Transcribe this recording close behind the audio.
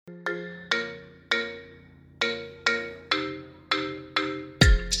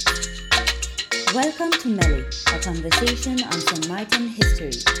Welcome to Meli, a conversation on St. Martin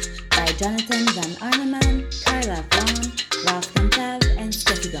history by Jonathan Van Arneman, Carla Vaughn, Ralph Cantav, and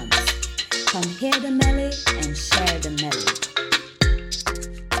Steffi Guns. Come hear the Meli and share the Meli.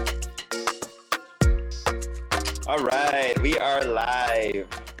 All right, we are live.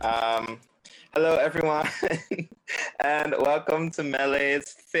 Hello, everyone, and welcome to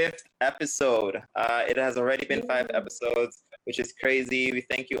Meli's 5th episode. It has already been 5 episodes, which is crazy. We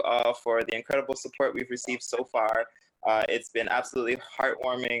thank you all for the incredible support we've received so far. It's been absolutely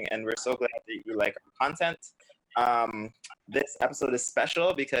heartwarming, and we're so glad that you like our content. This episode is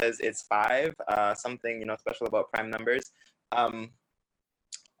special because it's 5, something special about prime numbers. Don't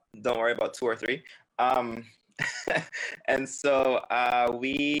worry about 2 or 3. And so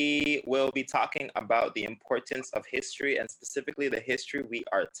we will be talking about the importance of history, and specifically the history we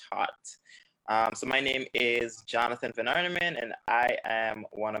are taught. So my name is Jonathan Van Arneman, and I am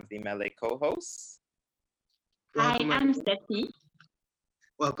one of the Meli co-hosts. Hi, I'm Steffi.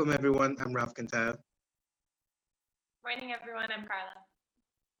 Welcome, everyone. I'm Ralph Cantav. Morning, everyone. I'm Carla.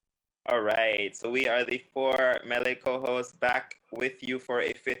 All right. So we are the 4 Meli co-hosts back with you for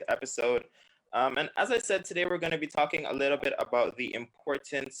a 5th episode. And as I said, today we're going to be talking a little bit about the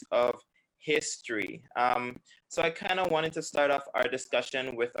importance of history. So I kind of wanted to start off our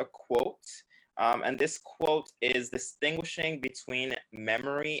discussion with a quote. And this quote is distinguishing between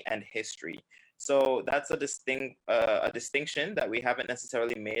memory and history. So that's a distinction that we haven't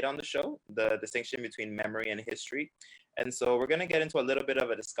necessarily made on the show, the distinction between memory and history. And so we're going to get into a little bit of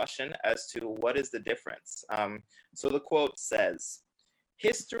a discussion as to what is the difference. So the quote says,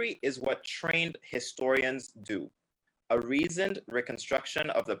 "History is what trained historians do, a reasoned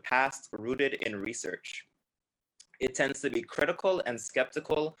reconstruction of the past rooted in research. It tends to be critical and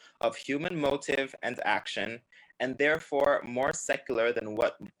skeptical of human motive and action, and therefore more secular than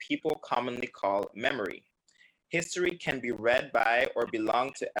what people commonly call memory. History can be read by or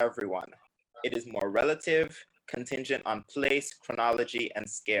belong to everyone. It is more relative, contingent on place, chronology, and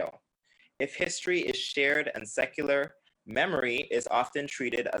scale. If history is shared and secular, memory is often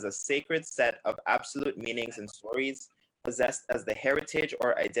treated as a sacred set of absolute meanings and stories possessed as the heritage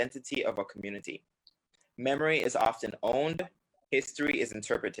or identity of a community. Memory is often owned, history is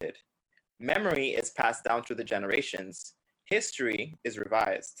interpreted. Memory is passed down through the generations, history is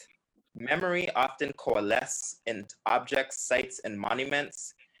revised. Memory often coalesces in objects, sites, and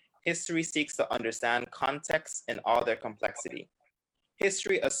monuments. History seeks to understand context in all their complexity.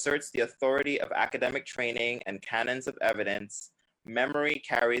 History asserts the authority of academic training and canons of evidence. Memory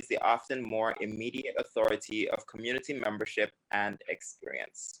carries the often more immediate authority of community membership and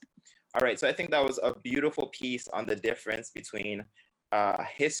experience." All right, so I think that was a beautiful piece on the difference between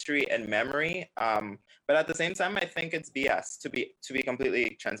history and memory. But at the same time, I think it's BS, to be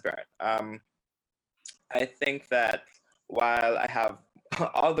completely transparent. I think that while I have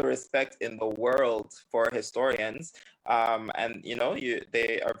all the respect in the world for historians, and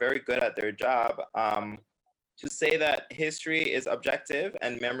they are very good at their job, to say that history is objective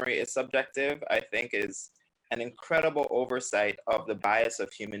and memory is subjective, I think is an incredible oversight of the bias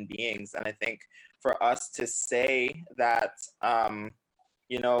of human beings. And I think for us to say that,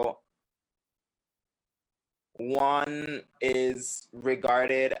 one is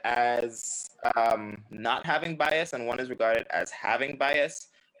regarded as not having bias and one is regarded as having bias,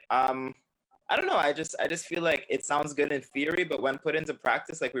 I don't know. I just feel like it sounds good in theory, but when put into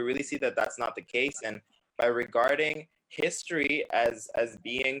practice, like we really see that that's not the case. And by regarding history as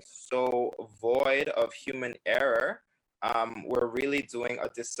being so void of human error, we're really doing a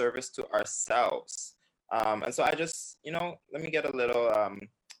disservice to ourselves. And so I just, let me get a little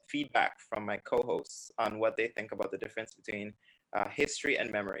feedback from my co-hosts on what they think about the difference between history and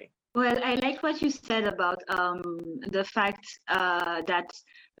memory. Well, I like what you said about the fact that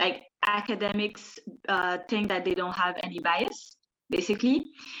like academics think that they don't have any bias, basically.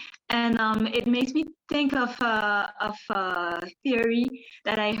 And it makes me think of a theory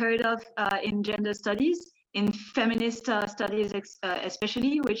that I heard of in gender studies, in feminist studies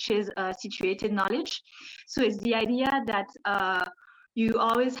especially, which is situated knowledge. So it's the idea that you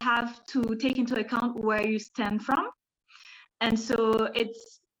always have to take into account where you stand from. And so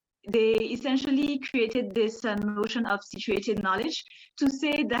they essentially created this notion of situated knowledge to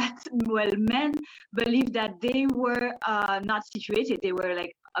say that, well, men believed that they were not situated, they were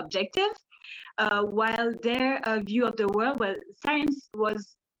like objective, while their view of the world, well, science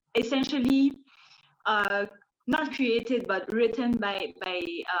was essentially not created but written by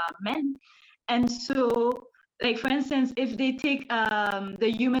men. And so like for instance, if they take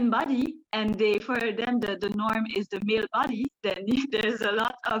the human body and for them the norm is the male body, then there's a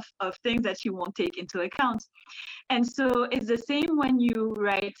lot of things that you won't take into account. And so it's the same when you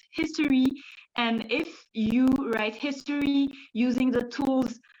write history. And if you write history using the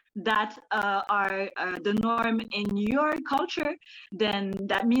tools that are the norm in your culture, then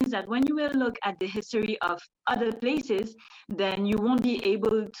that means that when you will look at the history of other places, then you won't be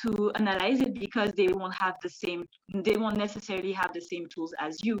able to analyze it because they won't necessarily have the same tools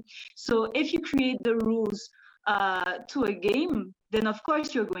as you. So if you create the rules to a game, then of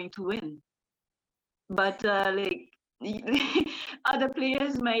course you're going to win. But like other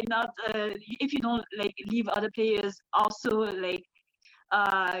players might not, if you don't like leave other players also like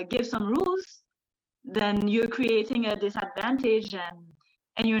give some rules, then you're creating a disadvantage,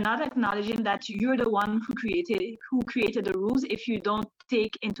 and you're not acknowledging that you're the one who created the rules if you don't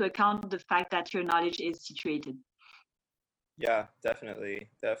take into account the fact that your knowledge is situated. Yeah, definitely.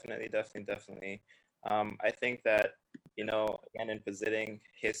 I think that, again, in positing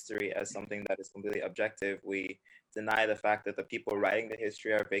history as something that is completely objective, we deny the fact that the people writing the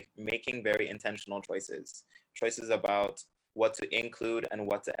history are making very intentional choices about what to include and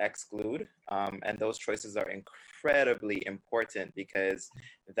what to exclude. And those choices are incredibly important because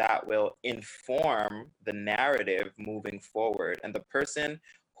that will inform the narrative moving forward. And the person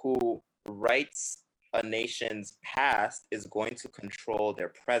who writes a nation's past is going to control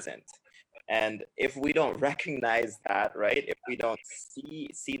their present. And if we don't recognize that, right, if we don't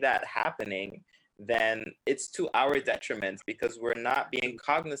see that happening, then it's to our detriment because we're not being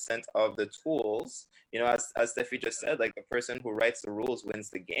cognizant of the tools. As Steffi just said, like the person who writes the rules wins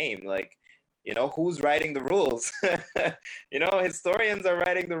the game. Like, who's writing the rules? Historians are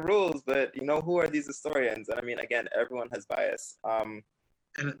writing the rules, but who are these historians? And I mean, again, everyone has bias.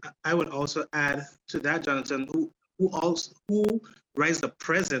 And I would also add to that, Jonathan, who writes the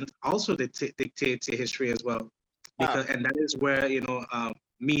present also dictates history as well, because and that is where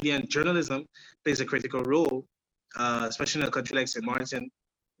media and journalism plays a critical role, especially in a country like St. Martin,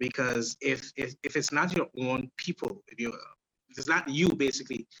 because if it's not your own people, if it's not you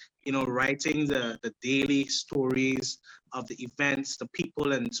basically, writing the daily stories of the events, the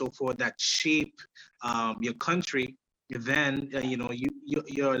people and so forth that shape your country, then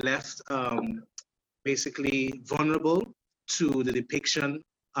you're left basically vulnerable to the depiction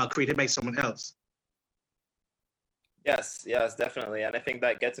created by someone else. Yes, definitely. And I think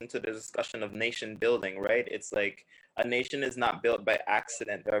that gets into the discussion of nation building, right? It's like a nation is not built by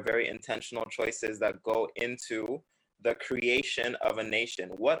accident. There are very intentional choices that go into the creation of a nation.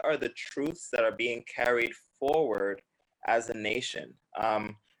 What are the truths that are being carried forward as a nation?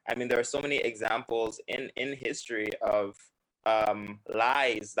 I mean, there are so many examples in history of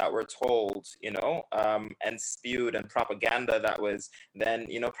lies that were told, and spewed, and propaganda that was then,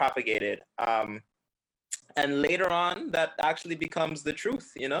 propagated. And later on, that actually becomes the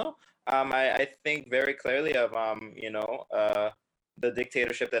truth, I think very clearly of, the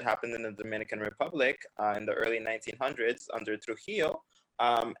dictatorship that happened in the Dominican Republic in the early 1900s under Trujillo,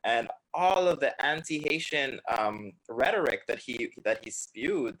 and all of the anti-Haitian rhetoric that he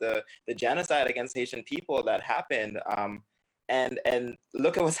spewed, the genocide against Haitian people that happened, and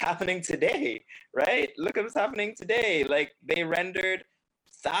look at what's happening today, right? Look at what's happening today. Like, they rendered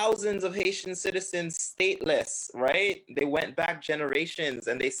thousands of Haitian citizens stateless, right? They went back generations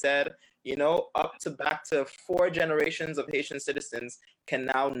and they said, back to 4 generations of Haitian citizens can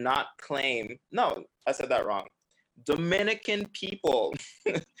now not claim, no, I said that wrong. Dominican people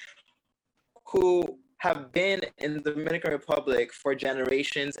who have been in the Dominican Republic for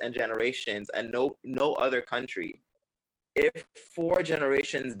generations and generations, and no other country. If 4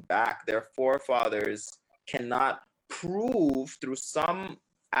 generations back, their forefathers cannot prove through some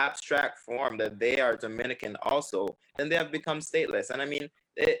abstract form that they are Dominican also, then they have become stateless. And I mean,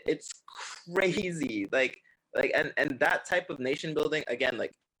 it's crazy. Like, and that type of nation building, again,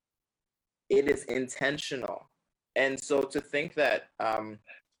 like, it is intentional. And so to think that,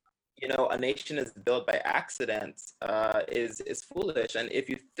 a nation is built by accident is foolish. And if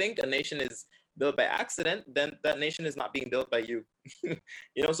you think a nation is built by accident, then that nation is not being built by you.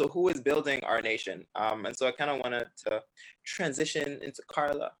 So who is building our nation? And so I kind of wanted to transition into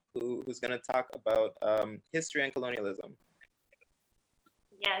Carla, who's going to talk about history and colonialism.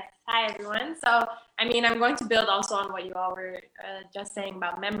 Yes. Hi, everyone. So, I mean, I'm going to build also on what you all were just saying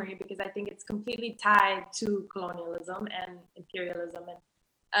about memory, because I think it's completely tied to colonialism and imperialism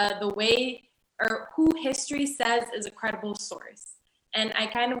and the way or who history says is a credible source. And I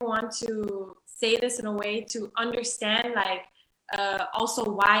kind of want to say this in a way to understand, like, also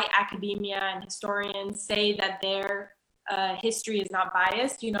why academia and historians say that their history is not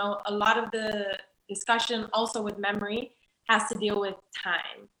biased. You know, a lot of the discussion also with memory has to deal with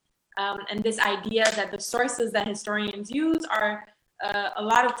time. And this idea that the sources that historians use are a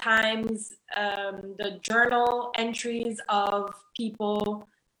lot of times the journal entries of people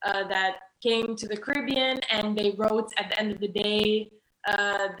that came to the Caribbean, and they wrote at the end of the day,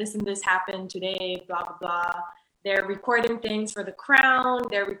 this and this happened today, blah, blah, blah. They're recording things for the crown.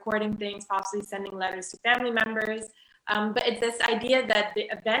 They're recording things, possibly sending letters to family members. But it's this idea that the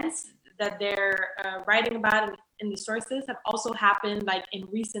events that they're writing about in the sources have also happened like in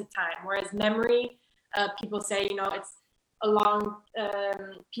recent time. Whereas memory, people say, you know, it's along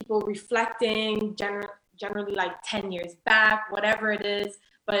people reflecting generally like 10 years back, whatever it is,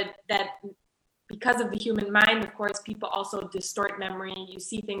 but that because of the human mind, of course, people also distort memory. You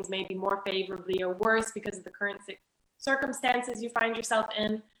see things maybe more favorably or worse because of the current circumstances you find yourself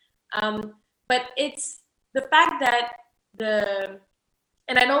in. But it's the fact that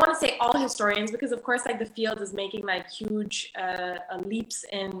and I don't want to say all historians, because of course, like the field is making like huge leaps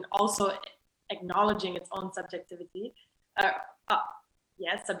in also acknowledging its own subjectivity.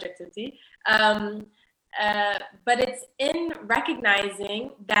 Yes, subjectivity. But it's in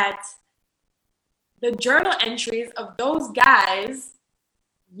recognizing that the journal entries of those guys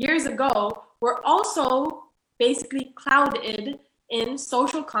years ago were also basically clouded in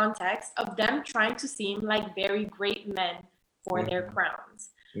social context of them trying to seem like very great men for their crowns.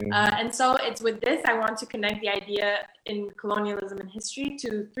 And so it's with this, I want to connect the idea in colonialism and history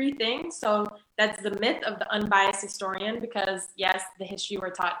to three things. So that's the myth of the unbiased historian, because yes, the history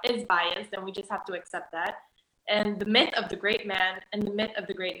we're taught is biased and we just have to accept that. And the myth of the great man and the myth of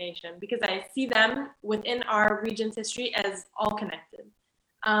the great nation, because I see them within our region's history as all connected.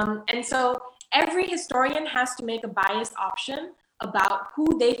 And so every historian has to make a biased option about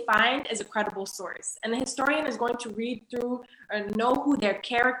who they find as a credible source. And the historian is going to read through or know who their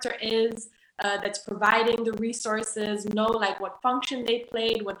character is that's providing the resources, know like what function they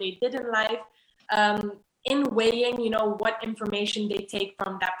played, what they did in life, in weighing, you know, what information they take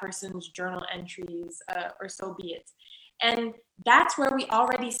from that person's journal entries or so be it. And that's where we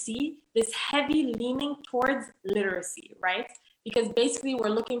already see this heavy leaning towards literacy, right? Because basically we're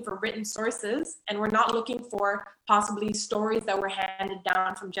looking for written sources and we're not looking for possibly stories that were handed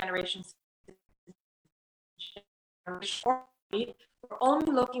down from generations to generation. We're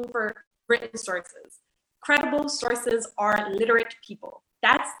only looking for written sources. Credible sources are literate people.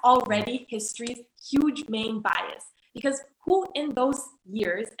 That's already history's huge main bias, because who in those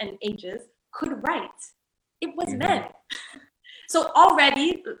years and ages could write? It was men. So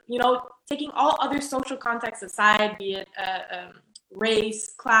already, you know, taking all other social contexts aside, be it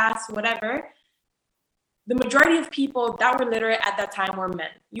race, class, whatever, the majority of people that were literate at that time were men.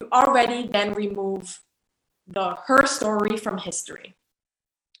 You already then remove her story from history.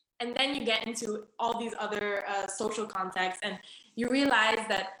 And then you get into all these other social contexts, and you realize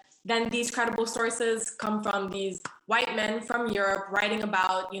that then these credible sources come from these white men from Europe writing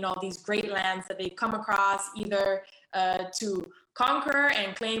about, you know, these great lands that they come across either to conquer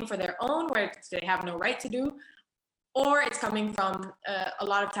and claim for their own, where they have no right to do, or it's coming from a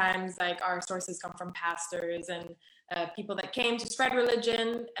lot of times, like our sources come from pastors and people that came to spread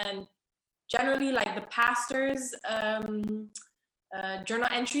religion, and generally like the pastors' journal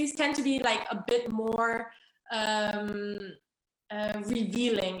entries tend to be like a bit more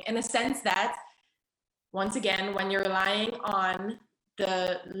revealing, in a sense that, once again, when you're relying on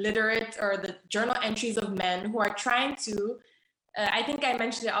the literate or the journal entries of men who are trying to, I think I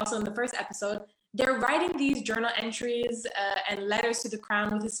mentioned it also in the first episode, they're writing these journal entries and letters to the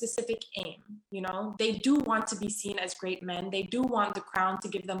crown with a specific aim. You know, they do want to be seen as great men. They do want the crown to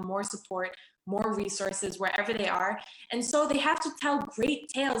give them more support, more resources wherever they are. And so they have to tell great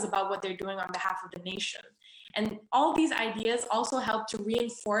tales about what they're doing on behalf of the nation. And all these ideas also help to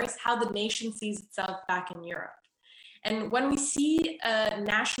reinforce how the nation sees itself back in Europe. And when we see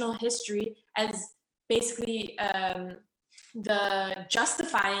national history as basically the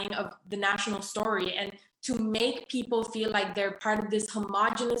justifying of the national story, and to make people feel like they're part of this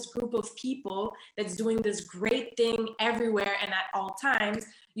homogenous group of people that's doing this great thing everywhere and at all times,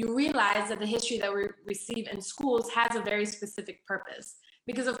 you realize that the history that we receive in schools has a very specific purpose.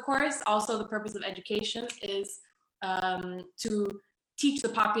 Because of course, also the purpose of education is to teach the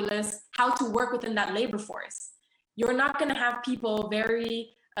populace how to work within that labor force. You're not going to have people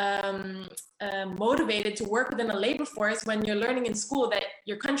very motivated to work within a labor force when you're learning in school that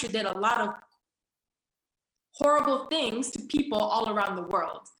your country did a lot of horrible things to people all around the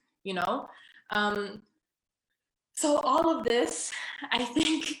world, you know? So all of this, I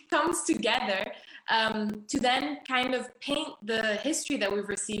think, comes together to then kind of paint the history that we've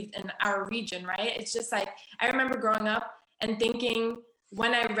received in our region, right? It's just like, I remember growing up and thinking,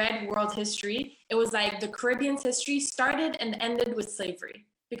 when I read world history, it was like the Caribbean's history started and ended with slavery.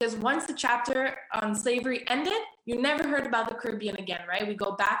 Because once the chapter on slavery ended, you never heard about the Caribbean again, right? We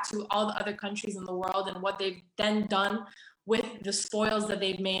go back to all the other countries in the world and what they've then done with the spoils that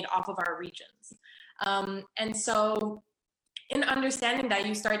they've made off of our regions. And so in understanding that,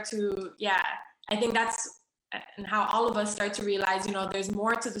 you start to, I think that's and how all of us start to realize, there's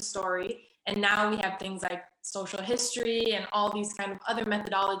more to the story. And now we have things like social history and all these kind of other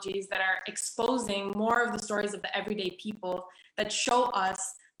methodologies that are exposing more of the stories of the everyday people that show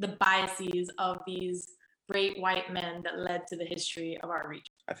us the biases of these great white men that led to the history of our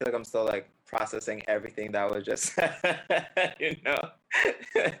region. I feel like I'm still like processing everything that was just,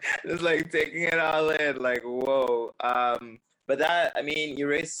 just like taking it all in, like, whoa. But that, I mean, you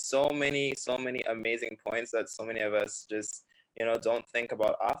raised so many amazing points that so many of us just, don't think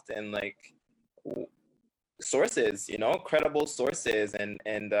about often, like sources, credible sources and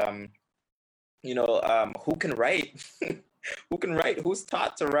who can write, who can write, who's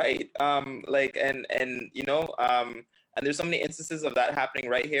taught to write, and there's so many instances of that happening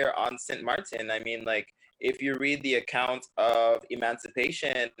right here on St. Martin. I mean, like, if you read the account of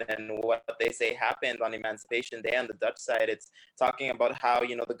emancipation and what they say happened on Emancipation Day on the Dutch side, it's talking about how,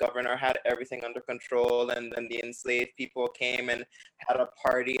 the governor had everything under control, and then the enslaved people came and had a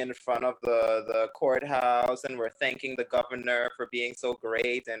party in front of the courthouse and were thanking the governor for being so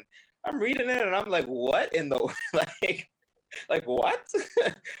great. And I'm reading it and I'm like, what in the, like what?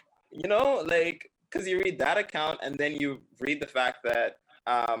 Because you read that account and then you read the fact that,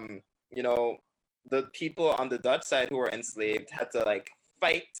 the people on the Dutch side who were enslaved had to like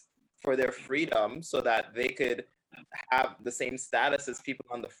fight for their freedom so that they could have the same status as people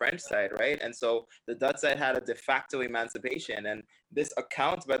on the French side, right? And so the Dutch side had a de facto emancipation, and this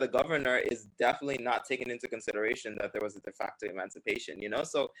account by the governor is definitely not taking into consideration that there was a de facto emancipation,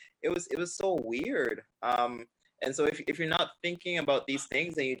 So it was so weird. And so if you're not thinking about these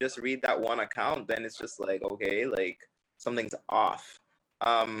things and you just read that one account, then it's just like, okay, like something's off.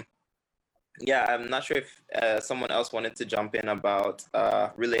 I'm not sure if someone else wanted to jump in about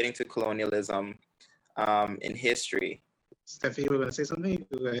relating to colonialism in history. Steffi, you were going to say something?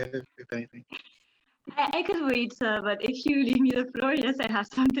 Go ahead, if anything. I could wait, but if you leave me the floor, yes, I have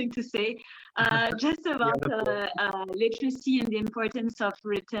something to say. Just about literacy and the importance of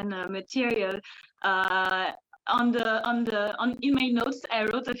written material. In my notes, I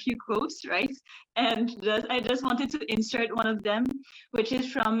wrote a few quotes, right? And I just wanted to insert one of them, which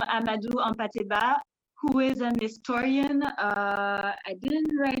is from Amadou Ampateba, who is an historian. I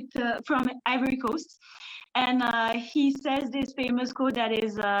didn't write from Ivory Coast. And he says this famous quote that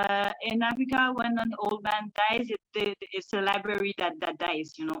is, in Africa, when an old man dies, it's a library that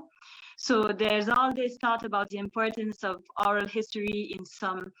dies, So there's all this thought about the importance of oral history in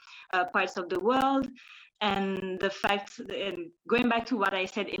some parts of the world. And the fact, and going back to what I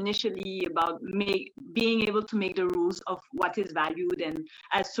said initially about being able to make the rules of what is valued and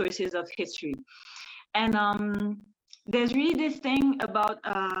as sources of history. And there's really this thing about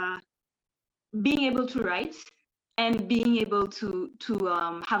being able to write and being able to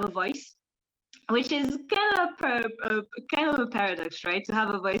have a voice, which is kind of a paradox, right? To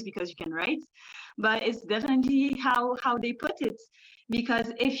have a voice because you can write, but it's definitely how they put it.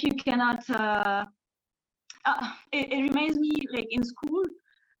 Because if you cannot, it reminds me, like in school,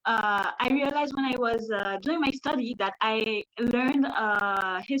 I realized when I was doing my study that I learned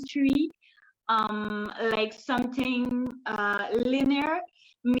history like something linear,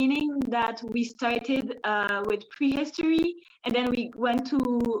 meaning that we started with prehistory and then we went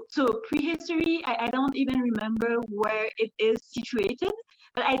to prehistory. I don't even remember where it is situated,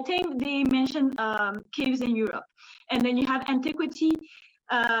 but I think they mentioned caves in Europe. And then you have antiquity.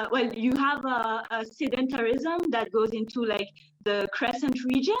 You have a sedentarism that goes into like the Crescent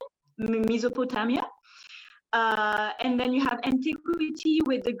region, Mesopotamia. And then you have antiquity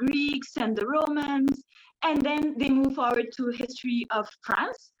with the Greeks and the Romans, and then they move forward to history of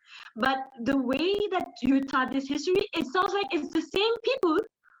France. But the way that you taught this history, it sounds like it's the same people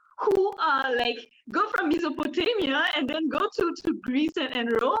who like go from Mesopotamia and then go to Greece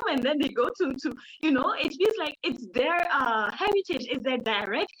and Rome, and then they go to it feels like it's their heritage, it's their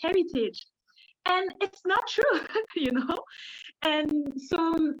direct heritage. And it's not true, And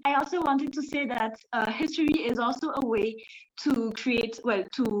so I also wanted to say that history is also a way to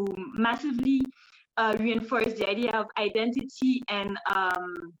to massively reinforce the idea of identity and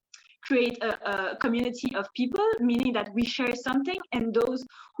create a community of people, meaning that we share something, and those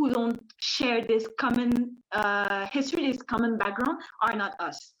who don't share this common history, this common background, are not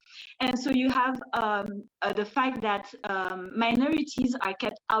us. And so you have the fact that minorities are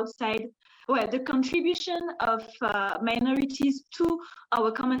kept outside. Well, the contribution of minorities to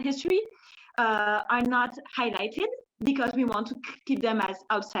our common history are not highlighted because we want to keep them as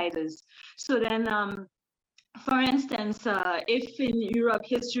outsiders. So then, for instance, if in Europe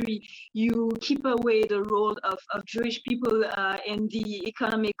history you keep away the role of Jewish people in the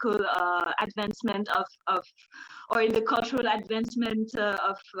economical advancement of or in the cultural advancement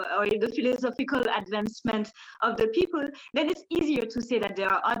or in the philosophical advancement of the people, then it's easier to say that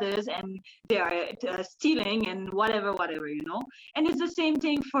there are others and they are stealing and whatever, you know. And it's the same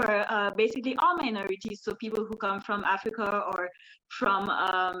thing for basically all minorities, so people who come from Africa or from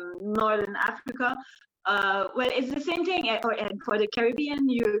Northern Africa. Well, it's the same thing. And for the Caribbean,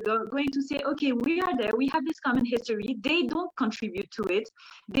 you're going to say, okay, we are there. We have this common history. They don't contribute to it.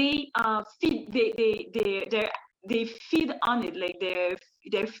 They feed. They feed on it. Like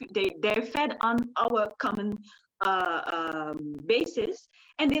they're fed on our common basis,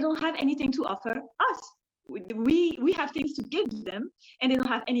 and they don't have anything to offer us. We have things to give them, and they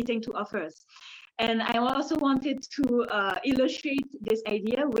don't have anything to offer us. And I also wanted to illustrate this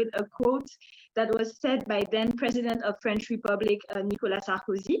idea with a quote that was said by then President of French Republic, Nicolas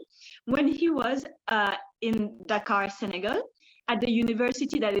Sarkozy, when he was in Dakar, Senegal, at the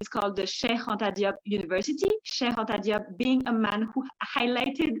university that is called the Cheikh Anta Diop University. Cheikh Anta Diop being a man who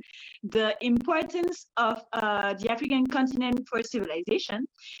highlighted the importance of the African continent for civilization.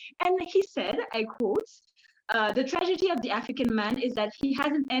 And he said, I quote, the tragedy of the African man is that he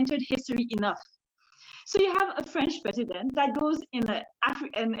hasn't entered history enough. So you have a French president that goes in an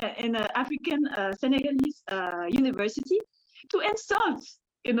African Senegalese university to insult,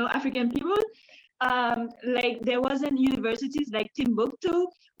 you know, African people. Like there wasn't universities like Timbuktu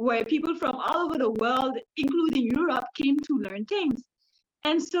where people from all over the world, including Europe, came to learn things.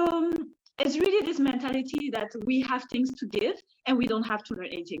 And so it's really this mentality that we have things to give and we don't have to learn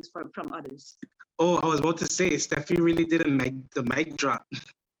anything from others. Oh, I was about to say, Steffi really didn't make the mic drop.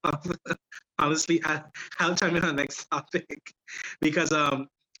 Honestly, I'll chime in on the next topic because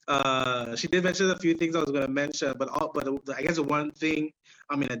she did mention a few things I was going to mention, but I guess the one thing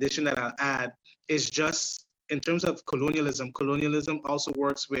in addition that I'll add is just in terms of colonialism. Colonialism also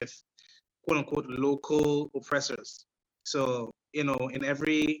works with quote unquote local oppressors. So you know, in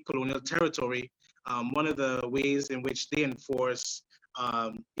every colonial territory, one of the ways in which they enforce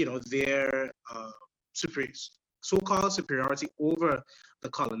you know their so-called superiority over the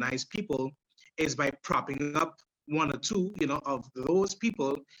colonized people is by propping up one or two, you know, of those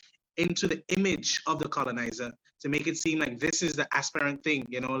people into the image of the colonizer to make it seem like this is the aspirant thing,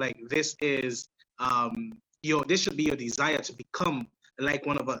 you know, like this is this should be your desire to become like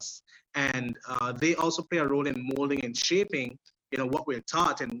one of us. And they also play a role in molding and shaping, you know, what we're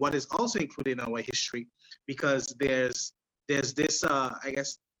taught and what is also included in our history, because there's this I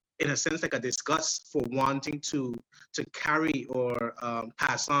guess in a sense like a disgust for wanting to carry or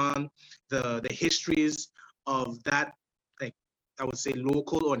pass on the histories of that, like I would say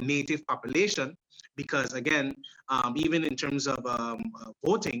local or native population, because again even in terms of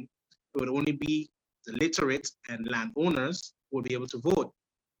voting, it would only be the literate and landowners who would be able to vote.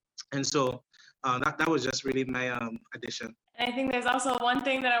 And so that was just really my addition. I think there's also one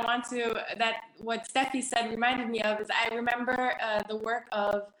thing that that what Steffi said reminded me of is I remember the work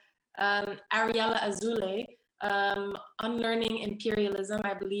of Ariella Azoulay, Unlearning Imperialism,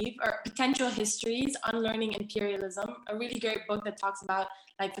 I believe, or Potential Histories, Unlearning Imperialism, a really great book that talks about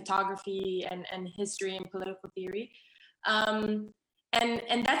like photography and history and political theory.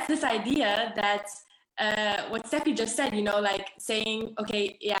 And that's this idea that what Steffi just said, you know, like saying,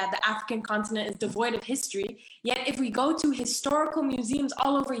 okay, yeah, the African continent is devoid of history. Yet if we go to historical museums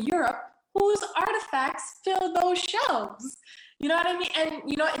all over Europe, whose artifacts fill those shelves? You know what I mean? And,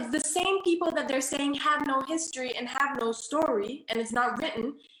 you know, it's the same people that they're saying have no history and have no story and it's not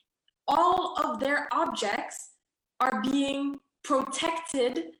written. All of their objects are being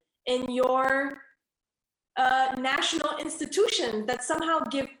protected in your national institutions that somehow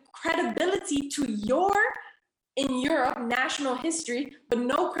give credibility to your, in Europe, national history, but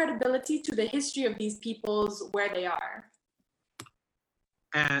no credibility to the history of these peoples where they are.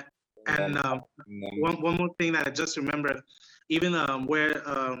 And one more thing that I just remembered, even where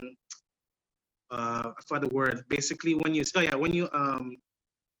for the word, basically when you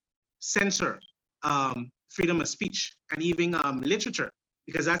censor freedom of speech and even literature,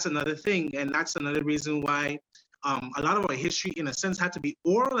 because that's another thing, and that's another reason why a lot of our history, in a sense, had to be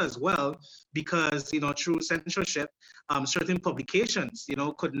oral as well, because, through censorship, certain publications,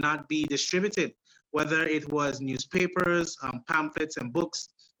 could not be distributed, whether it was newspapers, pamphlets, and books.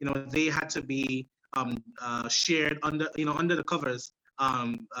 They had to be shared under the covers,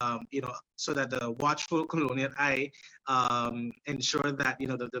 so that the watchful colonial eye ensured that,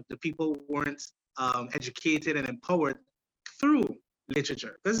 the people weren't educated and empowered through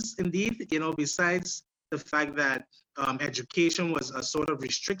literature. Because indeed, besides the fact that education was a sort of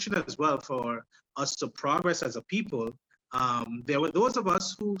restriction as well for us to progress as a people, there were those of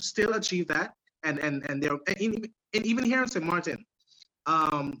us who still achieved that, and there, and even here in St. Martin,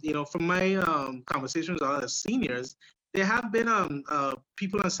 from my conversations with other seniors, there have been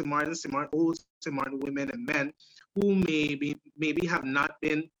people in St. Martin, old St. Martin women and men who maybe have not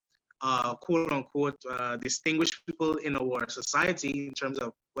been quote unquote distinguished people in our society in terms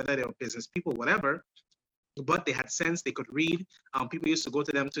of whether they were business people, whatever, but they had sense, they could read. People used to go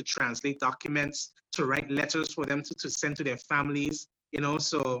to them to translate documents, to write letters for them to send to their families,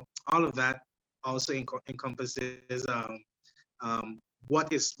 so all of that also encompasses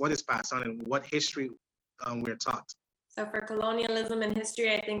what is passed on and what history we're taught. So for colonialism and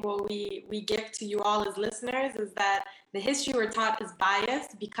history, I think what we give to you all as listeners is that the history we're taught is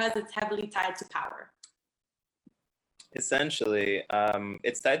biased because it's heavily tied to power. Essentially,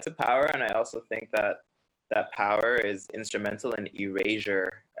 it's tied to power, and I also think that power is instrumental in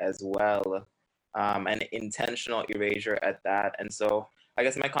erasure as well, and intentional erasure at that. And so I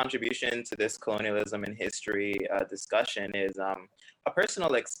guess my contribution to this colonialism and history discussion is a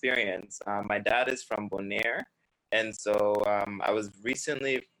personal experience. My dad is from Bonaire, and so I was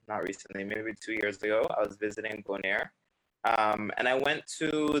not recently, maybe 2 years ago, I was visiting Bonaire, and I went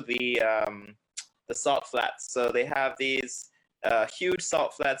to the salt flats. So they have these huge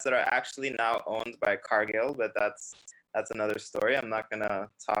salt flats that are actually now owned by Cargill, but that's another story. I'm not gonna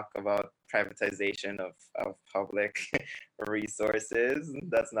talk about privatization of public resources.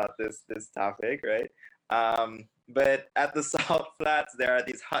 That's not this topic, right? But at the salt flats, there are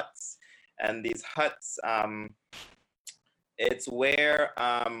these huts, and these huts, it's where,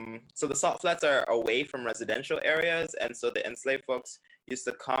 so the salt flats are away from residential areas, and so the enslaved folks used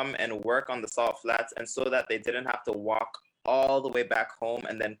to come and work on the salt flats, and so that they didn't have to walk all the way back home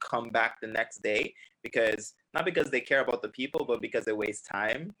and then come back the next day, not because they care about the people, but because it wastes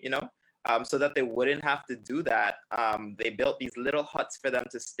time, so that they wouldn't have to do that. They built these little huts for them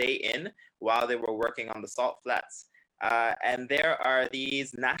to stay in while they were working on the salt flats. And there are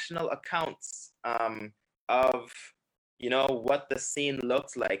these national accounts of, what the scene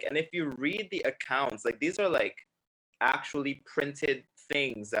looks like. And if you read the accounts, like these are like actually printed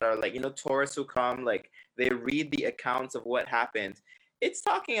things that are like, tourists who come, like they read the accounts of what happened. It's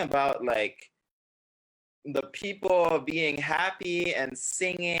talking about like the people being happy and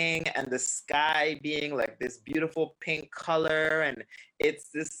singing, and the sky being like this beautiful pink color, and it's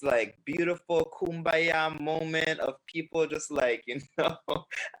this like beautiful kumbaya moment of people just like, and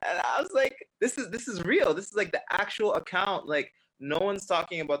I was like, this is real. This is like the actual account. Like no one's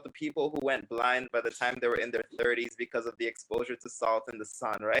talking about the people who went blind by the time they were in their 30s because of the exposure to salt in the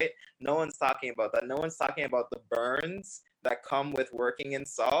sun, right? No one's talking about that. No one's talking about the burns that come with working in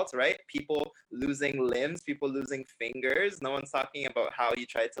salt, right? People losing limbs, people losing fingers. No one's talking about how you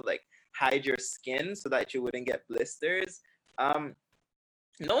try to like hide your skin so that you wouldn't get blisters.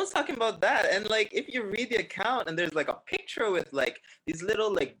 No one's talking about that. And like, if you read the account and there's like a picture with like these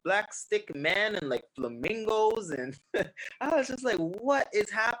little like black stick men and like flamingos, and I was just like, what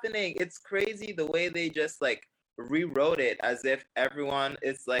is happening? It's crazy the way they just like rewrote it as if everyone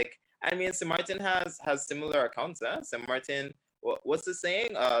is like, I mean, St. Martin has similar accounts. St. Martin, what's the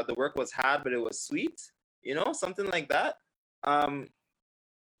saying? The work was hard, but it was sweet. Something like that.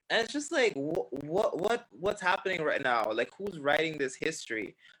 And it's just like, what's happening right now? Like, who's writing this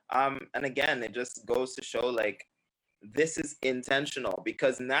history? And again, it just goes to show like this is intentional,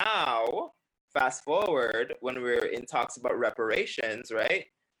 because now, fast forward, when we're in talks about reparations, right?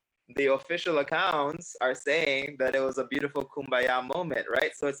 The official accounts are saying that it was a beautiful kumbaya moment,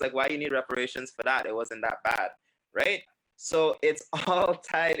 right? So it's like, why do you need reparations for that? It wasn't that bad, right? So it's all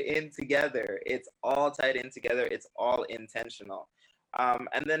tied in together. It's all intentional.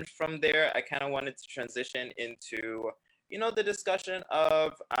 And then from there, I kind of wanted to transition into, the discussion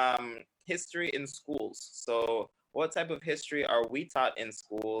of history in schools. So what type of history are we taught in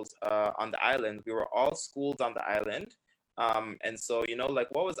schools on the island? We were all schooled on the island. And so, like,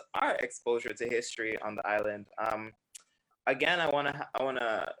 what was our exposure to history on the island? Again, I want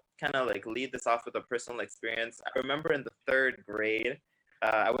to kind of like lead this off with a personal experience. I remember in the 3rd grade,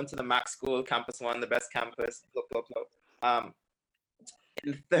 I went to the Mac School, Campus One, the best campus. Blah, blah, blah.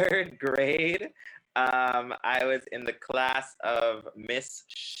 In third grade, I was in the class of Miss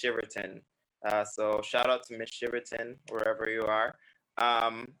Shiverton. So shout out to Miss Shiverton, wherever you are.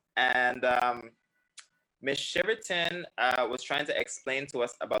 And Miss Shiverton was trying to explain to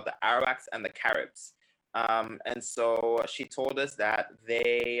us about the Arawaks and the Caribs. And so she told us that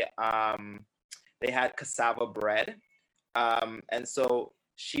they had cassava bread. And so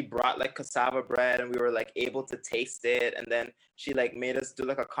she brought like cassava bread and we were like able to taste it. And then she like made us do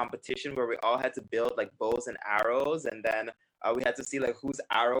like a competition where we all had to build like bows and arrows. And then we had to see like whose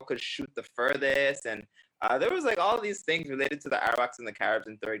arrow could shoot the furthest. And there was like all these things related to the Arawaks and the Caribs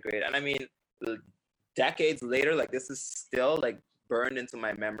in third grade. And I mean, decades later, like this is still like burned into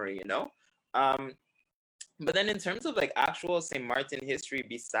my memory, you know? But then in terms of like actual St. Martin history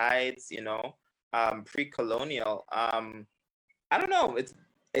besides, you know, pre-colonial, I don't know, it's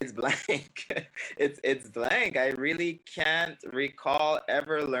blank. it's blank. I really can't recall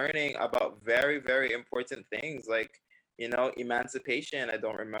ever learning about very, very important things like, you know, emancipation. I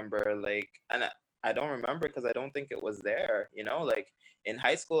don't remember, like, and I don't remember because I don't think it was there, you know, like in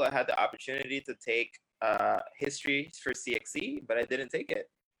high school, I had the opportunity to take history for CXC, but I didn't take it.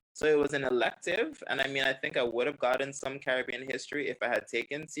 So it was an elective. And I mean, I think I would have gotten some Caribbean history if I had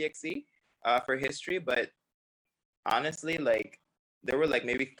taken CXC for history. But honestly, like there were like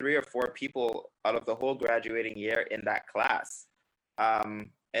maybe 3 or 4 people out of the whole graduating year in that class.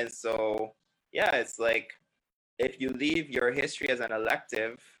 And so, yeah, it's like if you leave your history as an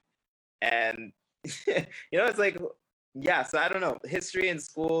elective and, you know, it's like, yeah, so I don't know. History in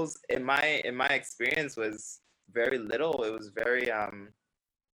schools, in my experience, was very little. It was very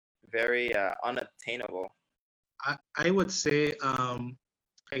unattainable. I would say, I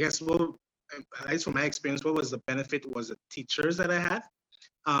guess, well, at least from my experience, what was the benefit was the teachers that I had.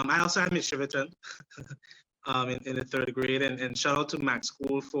 I also had Miss Shiverton in the third grade, and shout out to Mac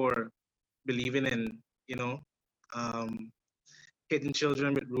School for believing in, you know, hitting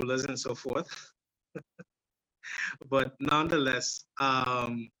children with rulers and so forth. But nonetheless,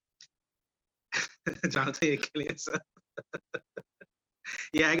 Jonathan, you're killing yourself.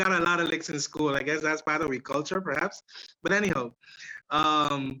 Yeah, I got a lot of licks in school. I guess that's part of our culture, perhaps. But anyhow,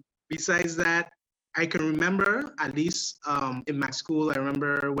 besides that, I can remember, at least in my school, I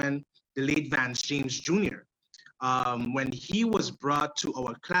remember when the late Vance James Jr., when he was brought to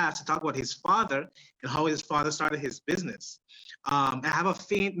our class to talk about his father and how his father started his business. I have a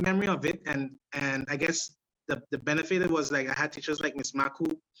faint memory of it, and I guess the benefit was like I had teachers like Miss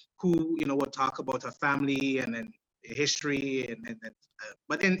Maku who you know would talk about her family and then history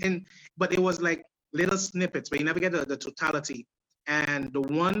but it was like little snippets, but you never get the totality. And the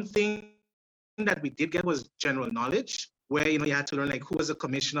one thing that we did get was general knowledge, where you know you had to learn like who was the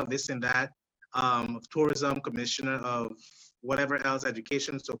commissioner of this and that, of tourism, commissioner of whatever else,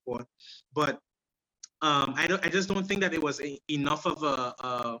 education, and so forth. But I just don't think that it was enough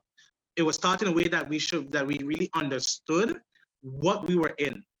of it was taught in a way that we really understood what we were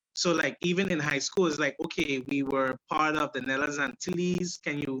in. So like even in high school, it's like, okay, we were part of the Netherlands Antilles.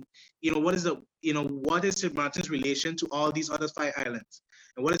 Can you know, what is St. Martin's relation to all these other 5 islands?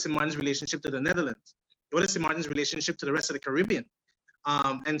 And what is St. Martin's relationship to the Netherlands? What is St. Martin's relationship to the rest of the Caribbean?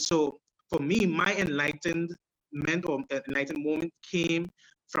 And so for me, my enlightened moment came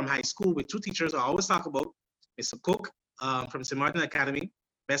from high school with 2 teachers I always talk about, Mr. Cook from St. Martin Academy,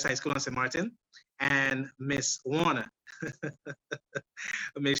 best high school on St. Martin, and Miss Warner.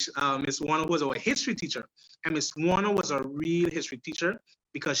 Miss Warner was our history teacher, and Miss Warner was a real history teacher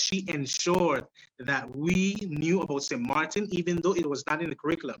because she ensured that we knew about St. Martin, even though it was not in the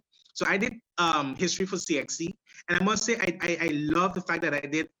curriculum. So I did history for CXC, and I must say I love the fact that I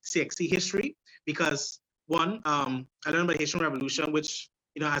did CXC history because one, I learned about the Haitian Revolution, which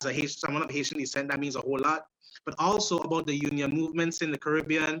you know, as someone of Haitian descent, that means a whole lot. But also about the union movements in the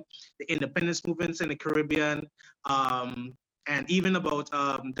Caribbean, the independence movements in the Caribbean, and even about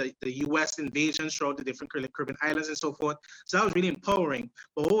the U.S. invasions throughout the different Caribbean islands and so forth. So that was really empowering.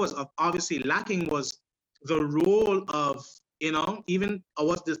 But what was obviously lacking was the role of, you know, even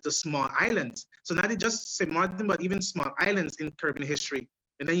what the small islands. So not just St. Martin, but even small islands in Caribbean history.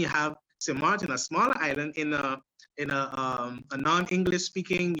 And then you have St. Martin, a smaller island in a non-English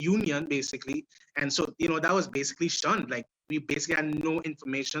speaking union, basically. And so, you know, that was basically shunned. Like we basically had no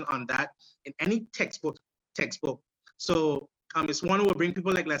information on that in any textbook. So Ms. Warner will bring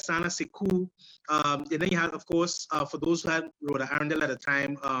people like Lasana Sekou. And then you had, of course, for those who had Rhoda Arundel at the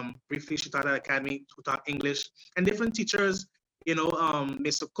time, briefly she taught at Academy, who taught English, and different teachers, you know,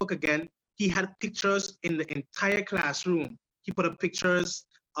 Mr. Cook again, he had pictures in the entire classroom. he put up pictures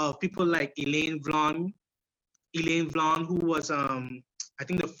of people like Elaine Vaughn, who was I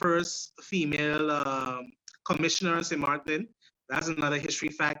think the first female commissioner in St. Martin. That's another history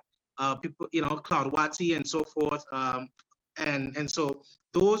fact. People, Claude Watty and so forth. And so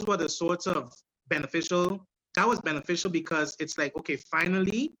those were the sorts of beneficial. That was beneficial because it's like, okay,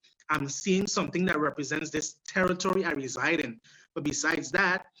 finally, I'm seeing something that represents this territory I reside in. But besides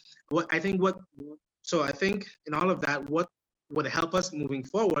that, I think in all of that, what would help us moving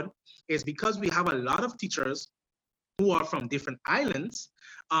forward is because we have a lot of teachers who are from different islands,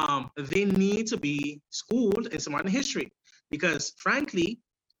 they need to be schooled in St. Martin history. Because frankly,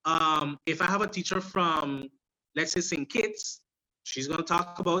 if I have a teacher from, let's say, St. Kitts, she's going to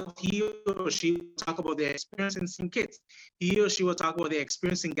talk about, he or she will talk about their experience in St. Kitts. He or she will talk about their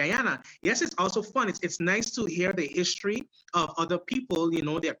experience in Guyana. Yes, it's also fun. It's nice to hear the history of other people,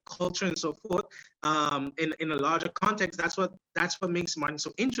 their culture and so forth, in a larger context. That's what makes Martin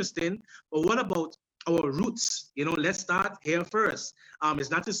so interesting. But what about our roots? Let's start here first.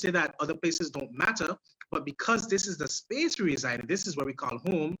 It's not to say that other places don't matter, but because this is the space we reside in, this is what we call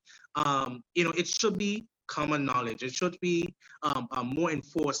home, it should be common knowledge. It should be more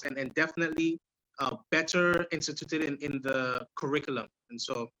enforced and definitely better instituted in the curriculum. And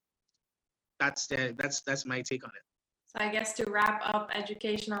so that's my take on it. So I guess to wrap up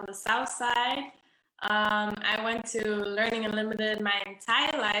education on the South Side, I went to Learning Unlimited my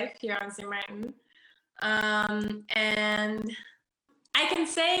entire life here on St. Martin. And I can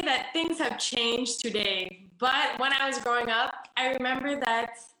say that things have changed today, but when I was growing up, I remember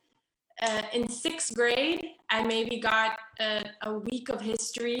that in 6th grade, I maybe got a week of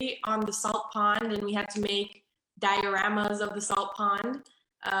history on the salt pond, and we had to make dioramas of the salt pond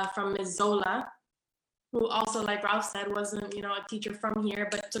from Ms. Zola, who also, like Ralph said, wasn't a teacher from here,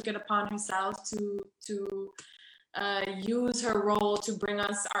 but took it upon herself to use her role to bring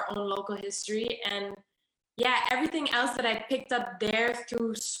us our own local history. And yeah, everything else that I picked up there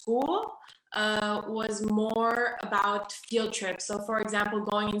through school was more about field trips. So for example,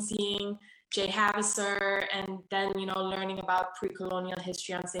 going and seeing Jay Havaser, and then, learning about pre-colonial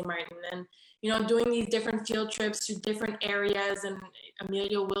history on St. Martin, and, doing these different field trips to different areas, and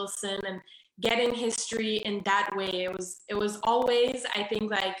Amelia Wilson, and getting history in that way. It was always, I think,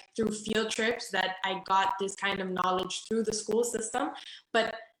 like through field trips that I got this kind of knowledge through the school system.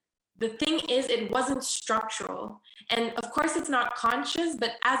 But the thing is, it wasn't structural. And of course, it's not conscious,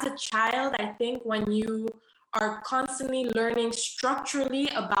 but as a child, I think when you are constantly learning structurally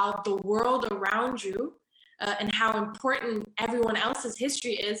about the world around you and how important everyone else's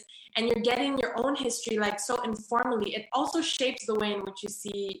history is, and you're getting your own history like so informally, it also shapes the way in which you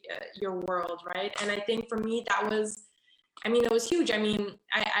see your world, right? And I think for me, it was huge.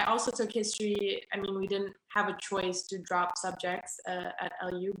 I also took history. We didn't have a choice to drop subjects at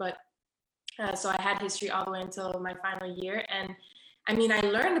LU, but so I had history all the way until my final year. And I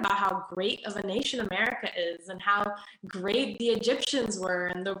learned about how great of a nation America is, and how great the Egyptians were,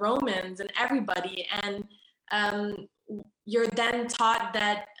 and the Romans, and everybody. And you're then taught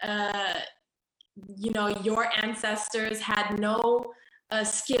that, your ancestors had no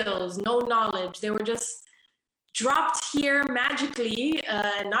skills, no knowledge. They were just dropped here magically,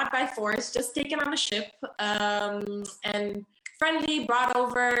 not by force, just taken on a ship, and friendly, brought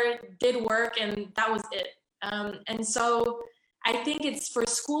over, did work, and that was it. And so I think it's for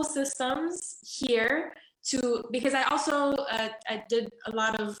school systems here because I also, I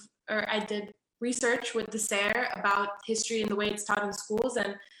did research with the SARE about history and the way it's taught in schools.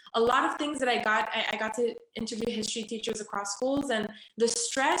 And a lot of things that I got to interview history teachers across schools. And the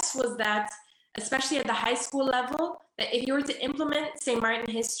stress was that, especially at the high school level, that if you were to implement St.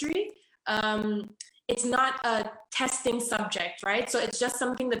 Martin history, it's not a testing subject, right? So it's just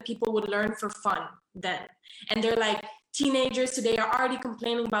something that people would learn for fun then. And they're like, teenagers today are already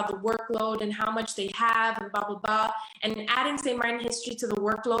complaining about the workload and how much they have and blah, blah, blah. And adding St. Martin history to the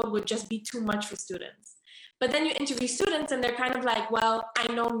workload would just be too much for students. But then you interview students and they're kind of like, well,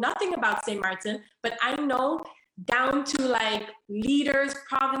 I know nothing about St. Martin, but I know down to like leaders,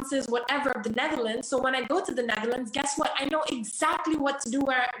 provinces, whatever of the Netherlands. So when I go to the Netherlands, guess what? I know exactly what to do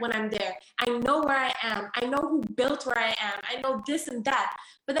when I'm there. I know where I am. I know who built where I am. I know this and that.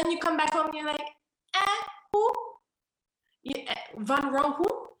 But then you come back home and you're like, who? Van Roo, who?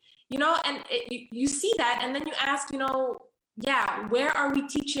 And you see that, and then you ask, where are we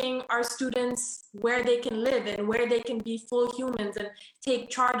teaching our students where they can live and where they can be full humans and take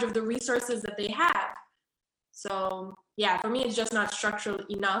charge of the resources that they have? So yeah, for me, it's just not structural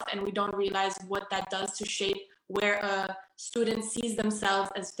enough, and we don't realize what that does to shape where a student sees themselves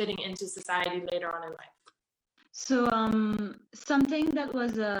as fitting into society later on in life. So something that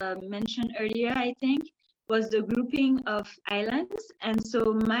was mentioned earlier, I think, was the grouping of islands. And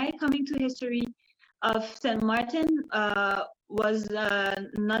so my coming to history of Saint Martin was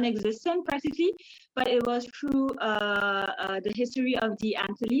non-existent practically, but it was through the history of the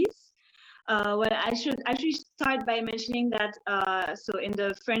Antilles. Well, I should actually start by mentioning that so in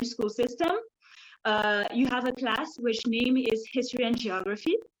the French school system, you have a class which name is History and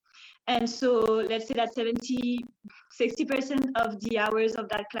Geography. And so let's say that 60% of the hours of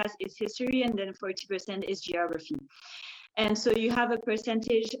that class is history, and then 40% is geography. And so you have a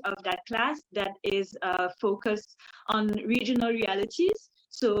percentage of that class that is focused on regional realities.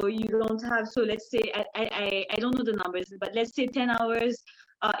 So you don't have, so let's say, I don't know the numbers, but let's say 10 hours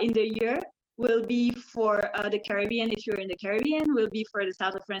in the year will be for the Caribbean if you're in the Caribbean, will be for the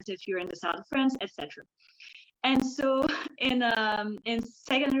south of France if you're in the south of France, etc. And so in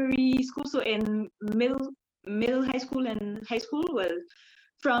secondary school, so in middle high school and high school, well,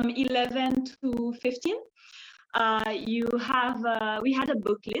 from 11 to 15, you have we had a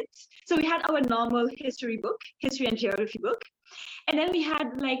booklet. So we had our normal history book, history and geography book, and then we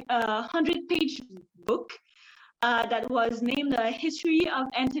had like a 100-page book that was named the History of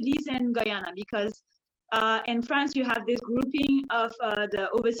Antilles and Guyana, because in France you have this grouping of the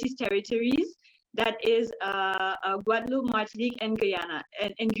overseas territories that is Guadeloupe, Martinique, and Guyana,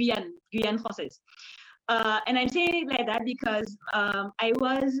 and Guyane Française. And I'm saying it like that because I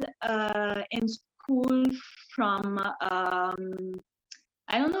was in school from, I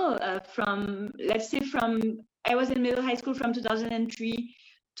don't know, let's say I was in middle high school from 2003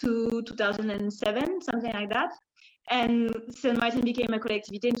 to 2007, something like that. And Saint Martin became a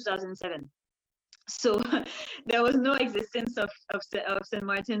collectivité in 2007. So there was no existence of Saint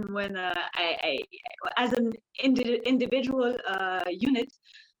Martin when I as an individual unit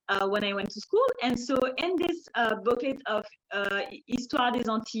when I went to school. And so in this booklet of Histoire des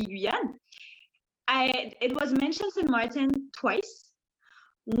Antilles Guyane, it was mentioned Saint Martin twice.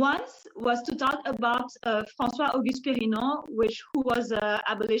 Once was to talk about François Auguste Périnon, who was an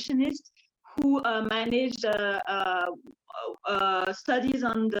abolitionist who managed studies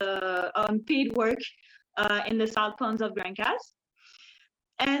on paid work in the salt ponds of Grand Casse.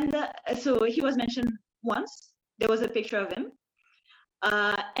 And so he was mentioned once. There was a picture of him.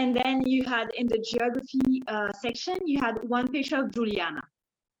 And then you had in the geography section, you had one picture of Juliana.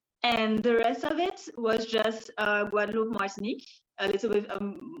 And the rest of it was just Guadeloupe, Martinique, a little bit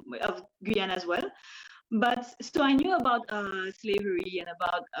of Guyana as well. But so I knew about slavery and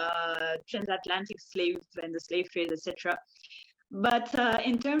about transatlantic slaves and the slave trade, etc. But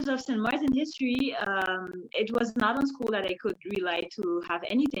in terms of Saint Martin history, it was not on school that I could rely to have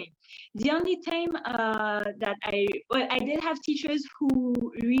anything. The only time that I did have teachers who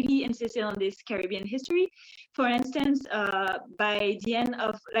really insisted on this Caribbean history. For instance, by the end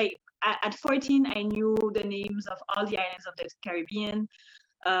of at 14, I knew the names of all the islands of the Caribbean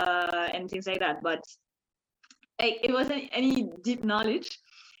and things like that. But it wasn't any deep knowledge.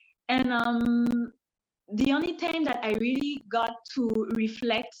 And the only time that I really got to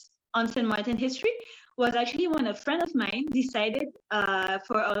reflect on Saint Martin history was actually when a friend of mine decided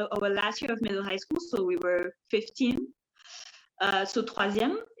for our last year of middle high school, so we were 15, so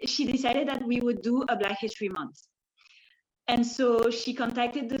troisième, she decided that we would do a Black History Month. And so she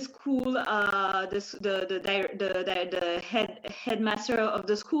contacted the school, the headmaster of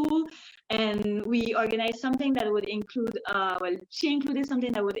the school, and we organized something that would include, she included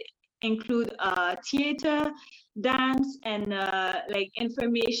something that would include theater, dance, and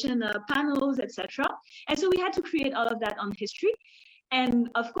information panels, etc. And so we had to create all of that on history. And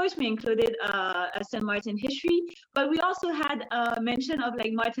of course, we included a Saint Martin history, but we also had a mention of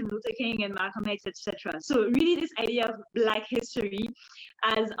Martin Luther King and Malcolm X, etc. So really this idea of Black history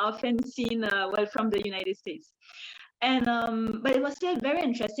as often seen, from the United States. And but it was still very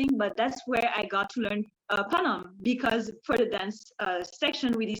interesting, but that's where I got to learn Panam, because for the dance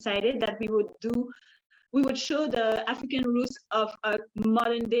section, we decided that we would show the African roots of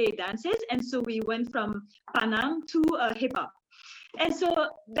modern day dances. And so we went from Panam to hip hop. And so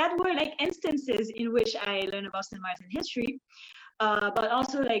that were instances in which I learned about Saint Martin history, but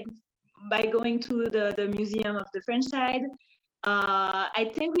also by going to the museum of the French side. I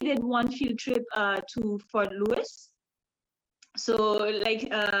think we did one field trip to Fort Lewis. So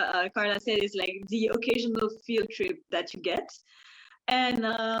Carla said, it's the occasional field trip that you get. And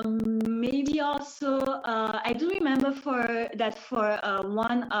maybe also, I do remember for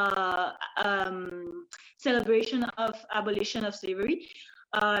one celebration of abolition of slavery,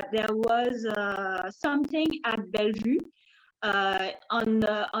 there was something at Bellevue on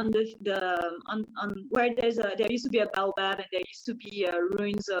where there used to be a baobab, and there used to be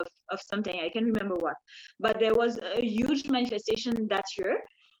ruins of something. I can't remember what, but there was a huge manifestation that year,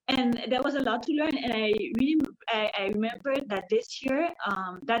 and there was a lot to learn. And I remember that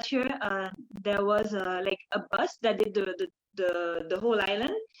that year there was like a bus that did the whole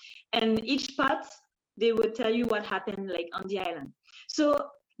island, and each part they would tell you what happened like on the island.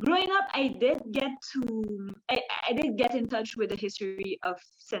 So growing up, I did get in touch with the history of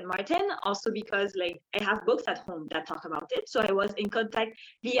Saint Martin, also because like I have books at home that talk about it. So I was in contact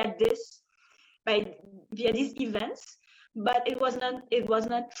via these events, but it was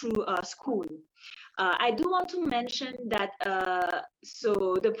not through school. I do want to mention that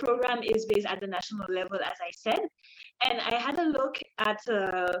so the program is based at the national level, as I said, and I had a look at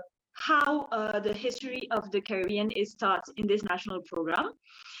how the history of the Caribbean is taught in this national program.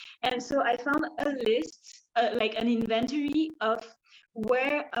 And so I found a list, like an inventory of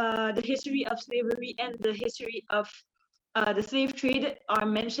where the history of slavery and the history of the slave trade are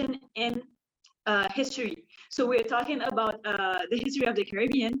mentioned in history. So we're talking about the history of the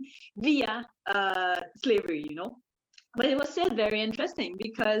Caribbean via slavery, But it was still very interesting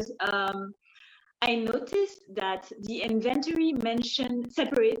because I noticed that the inventory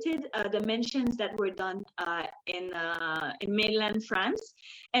separated the mentions that were done in mainland France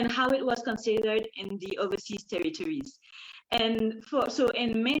and how it was considered in the overseas territories. And so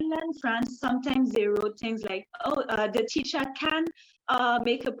in mainland France, sometimes they wrote things like, "Oh, the teacher can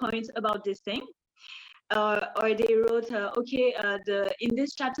make a point about this thing," or they wrote, "Okay, in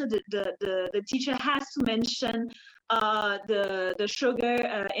this chapter, the teacher has to mention the sugar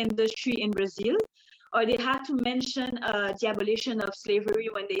industry in Brazil," or they have to mention the abolition of slavery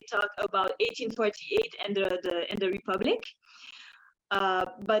when they talk about 1848 and the Republic.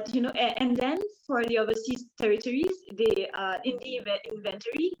 But and then for the overseas territories, they in the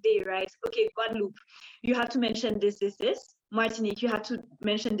inventory they write, "Okay, Guadeloupe, you have to mention this, this, this. Martinique, you have to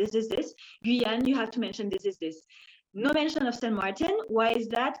mention this, this, this. Guyane, you have to mention this, this, this." No mention of Saint Martin. Why is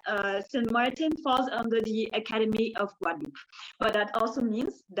that? Saint Martin falls under the Academy of Guadeloupe, but that also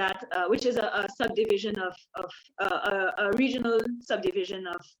means that, which is a subdivision of a regional subdivision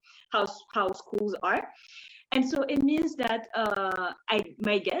of how schools are. And so it means that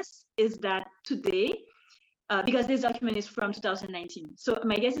my guess is that today, because this document is from 2019, so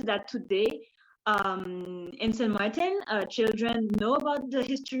my guess is that today in Saint Martin, children know about the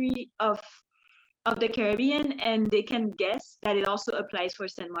history of the Caribbean, and they can guess that it also applies for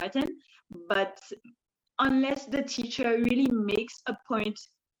Saint Martin. But unless the teacher really makes a point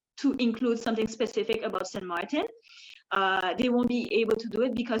to include something specific about Saint Martin, they won't be able to do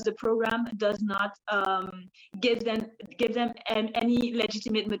it because the program does not give them any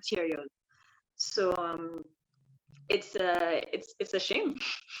legitimate material. So it's a shame.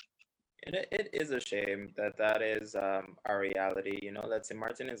 It is a shame that is our reality. That Saint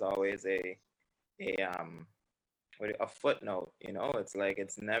Martin is always a footnote. It's like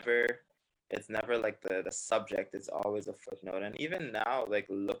it's never like the subject. It's always a footnote. And even now, like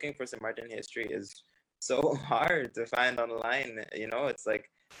looking for Saint Martin history is so hard to find online. It's like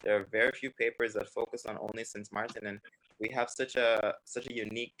there are very few papers that focus on only Saint Martin, and we have such a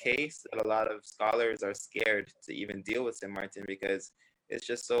unique case that a lot of scholars are scared to even deal with Saint Martin because it's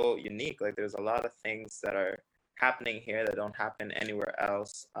just so unique. Like there's a lot of things that are happening here that don't happen anywhere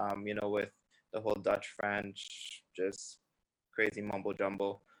else. With the whole Dutch French, just crazy mumbo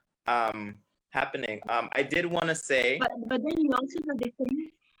jumbo happening. I did want to say, but then you also have the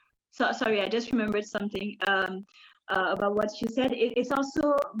thing. So sorry, I just remembered something about what you said. It's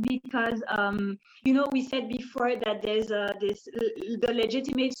also because we said before that there's the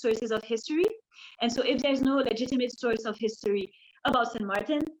legitimate sources of history, and so if there's no legitimate source of history about Saint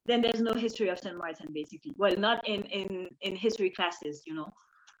Martin, then there's no history of Saint Martin, basically. Well, not in history classes,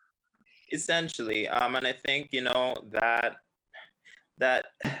 Essentially, and I think that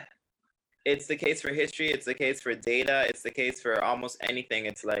it's the case for history, it's the case for data, it's the case for almost anything.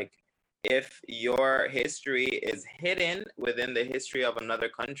 It's like if your history is hidden within the history of another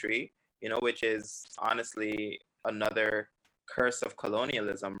country, which is honestly another curse of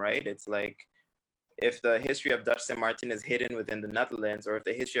colonialism, right? It's like if the history of Dutch Saint Martin is hidden within the Netherlands, or if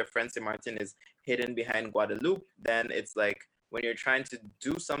the history of French Saint Martin is hidden behind Guadeloupe, then it's like when you're trying to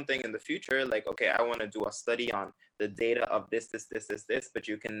do something in the future, like, okay, I want to do a study on the data of this, but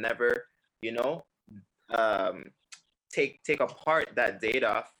you can never, take apart that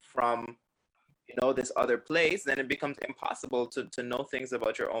data from, this other place, then it becomes impossible to know things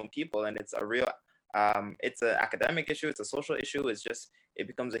about your own people. And it's a real, it's an academic issue, it's a social issue, it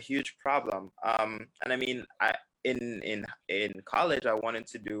becomes a huge problem. And I mean, in college, I wanted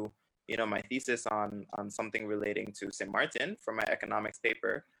to do, my thesis on something relating to St. Martin for my economics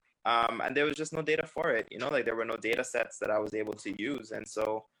paper. And there was just no data for it, like there were no data sets that I was able to use. And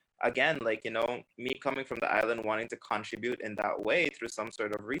so again, like, me coming from the island wanting to contribute in that way through some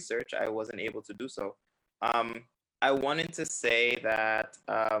sort of research, I wasn't able to do so. I wanted to say that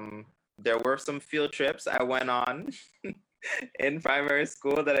there were some field trips I went on in primary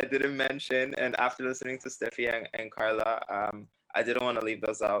school that I didn't mention. And after listening to Steffi and Carla, I didn't want to leave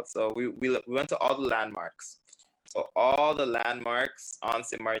those out. So we went to all the landmarks. So all the landmarks on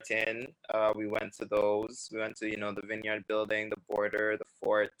St. Martin, we went to those. We went to, the Vineyard Building, the border, the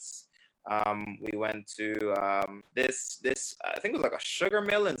forts. We went to this I think it was like a sugar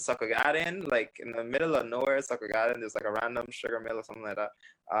mill in Sokogaden, like in the middle of nowhere, Sokogaden. There's like a random sugar mill or something like that.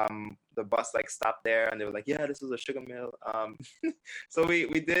 The bus like stopped there and they were like, yeah, this was a sugar mill. So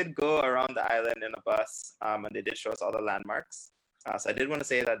we did go around the island in a bus, and they did show us all the landmarks. So I did want to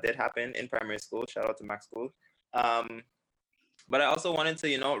say that did happen in primary school. Shout out to Max School. But I also wanted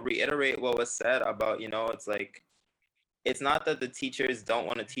to, reiterate what was said about, it's like, it's not that the teachers don't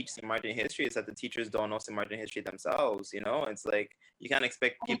want to teach St. Martin history, it's that the teachers don't know St. Martin history themselves, It's like, you can't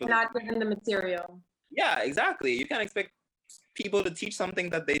expect people not given the material. Yeah, exactly. You can't expect people to teach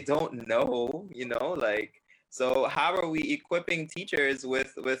something that they don't know, like, so how are we equipping teachers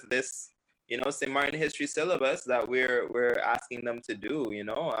with this, St. Martin history syllabus that we're asking them to do,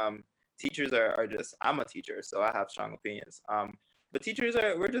 Teachers are just, I'm a teacher, so I have strong opinions. But teachers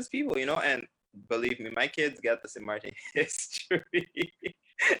we're just people, and believe me, my kids get the St. Martin history.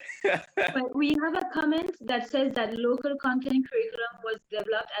 But we have a comment that says that local content curriculum was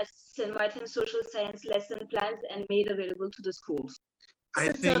developed as St. Martin social science lesson plans and made available to the schools.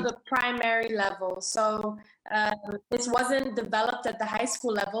 So the primary level. So this wasn't developed at the high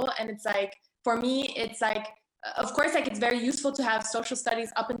school level. And it's like, for me, it's like, of course, like it's very useful to have social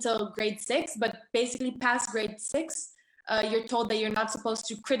studies up until grade 6, but basically past grade 6, you're told that you're not supposed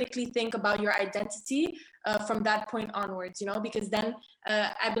to critically think about your identity from that point onwards, because then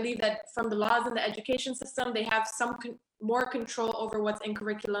I believe that from the laws in the education system, they have some more control over what's in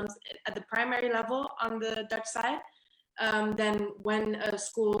curriculums at the primary level on the Dutch side than when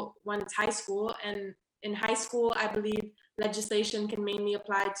it's high school. And in high school, I believe legislation can mainly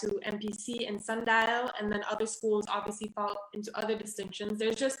apply to MPC and Sundial, and then other schools obviously fall into other distinctions.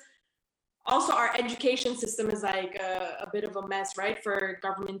 There's just also our education system is like a bit of a mess, right, for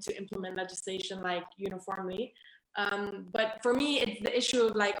government to implement legislation like uniformly. But for me, it's the issue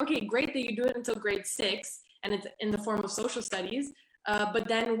of like, okay, great that you do it until grade 6 and it's in the form of social studies. But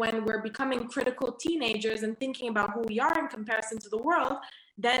then when we're becoming critical teenagers and thinking about who we are in comparison to the world,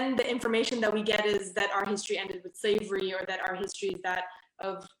 then the information that we get is that our history ended with slavery, or that our history is that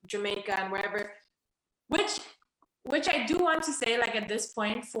of Jamaica and wherever, which I do want to say, like at this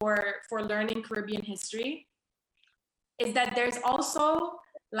point for learning Caribbean history, is that there's also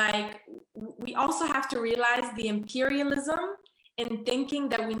like, we also have to realize the imperialism in thinking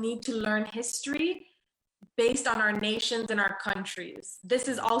that we need to learn history based on our nations and our countries. This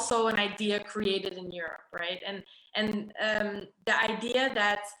is also an idea created in Europe, right? And the idea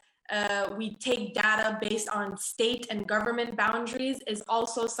that we take data based on state and government boundaries is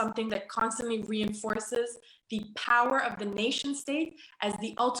also something that constantly reinforces the power of the nation state as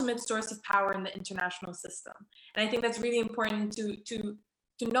the ultimate source of power in the international system. And I think that's really important to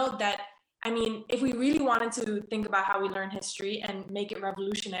note that, I mean, if we really wanted to think about how we learn history and make it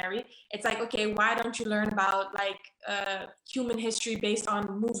revolutionary, it's like, okay, why don't you learn about like human history based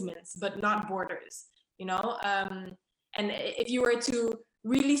on movements, but not borders, And if you were to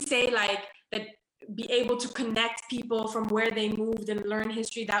really say like that, be able to connect people from where they moved and learn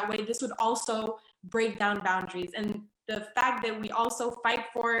history that way, this would also break down boundaries. And the fact that we also fight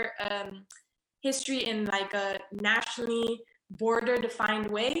for history in like a nationally border defined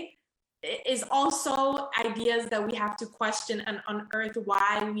way is also ideas that we have to question and unearth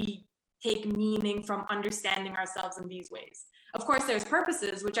why we take meaning from understanding ourselves in these ways. Of course, there's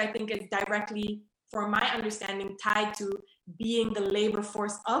purposes, which I think is directly, for my understanding, tied to being the labor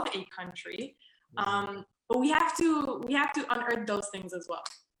force of a country. But we have to unearth those things as well.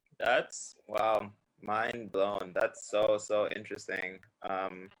 That's, wow, mind blown. That's so interesting.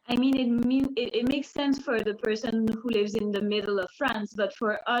 I mean, it makes sense for the person who lives in the middle of France, but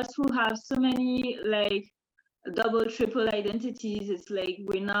for us who have so many like double, triple identities, it's like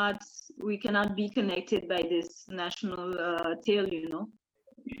we cannot be connected by this national tale,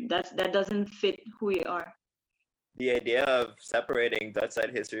 that doesn't fit who we are. The idea of separating Dutch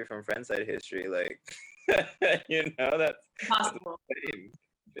side history from French side history, like, that's possible.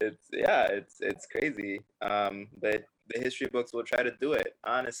 It's crazy. But the history books will try to do it,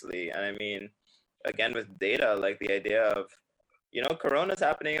 honestly. And I mean, again, with data, like the idea of, Corona's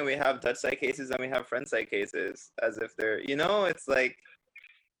happening and we have Dutch side cases and we have French side cases, as if they're, it's like,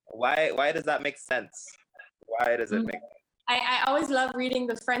 why does that make sense? Why does it make I always love reading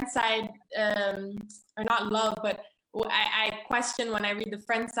the French side, or not love, but I question when I read the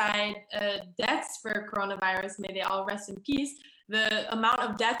French side deaths for coronavirus, may they all rest in peace, the amount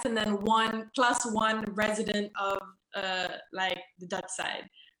of deaths and then one resident of like the Dutch side,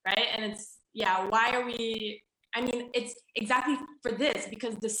 right? And it's, why are we, I mean, it's exactly for this,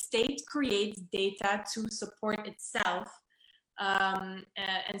 because the state creates data to support itself.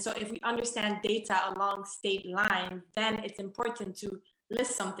 And so if we understand data along state lines, then it's important to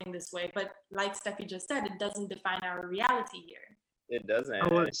list something this way. But like Steffi just said, it doesn't define our reality here. It doesn't.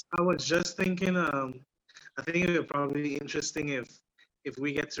 I was just thinking, I think it would probably be interesting if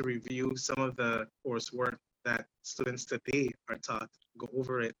we get to review some of the coursework that students today are taught, go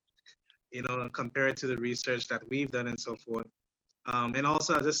over it, compare it to the research that we've done and so forth. And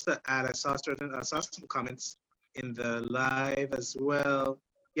also, just to add, I saw some comments in the live as well.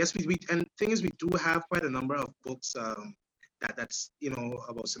 Yes, we and thing is, we do have quite a number of books that's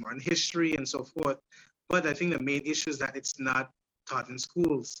about St. Martin history and so forth. But I think the main issue is that it's not taught in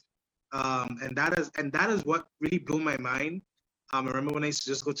schools, and that is what really blew my mind. I remember when I used to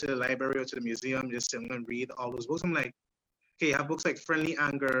just go to the library or to the museum, just sit and read all those books. I'm like, okay, you have books like Friendly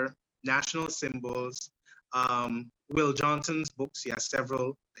Anger, National Symbols, Will Johnson's books, yeah,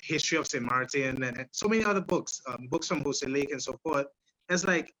 several, the History of St. Martin, and so many other books, books from Jose Lake and so forth. It's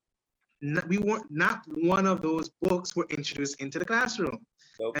like, not one of those books were introduced into the classroom.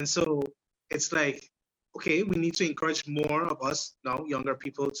 Nope. And so it's like, okay, we need to encourage more of us now, younger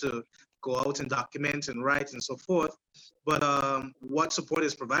people, to go out and document and write and so forth. But what support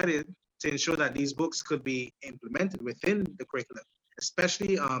is provided to ensure that these books could be implemented within the curriculum,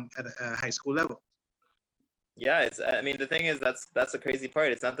 especially at a high school level? Yeah, I mean, the thing is, that's the crazy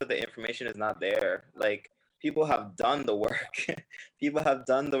part. It's not that the information is not there. Like, people have done the work. People have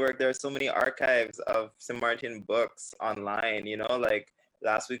done the work. There are so many archives of St. Martin books online, like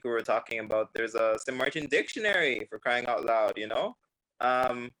last week we were talking about, there's a St. Martin dictionary, for crying out loud,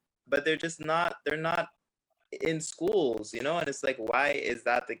 but they're not in schools, and it's like, why is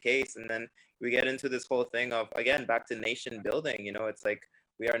that the case? And then we get into this whole thing of, again, back to nation building, it's like,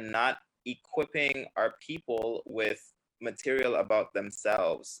 we are not equipping our people with material about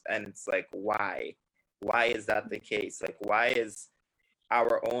themselves. And it's like, why is that the case? Like, why is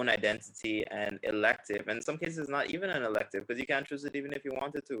our own identity an elective, and in some cases not even an elective, because you can't choose it even if you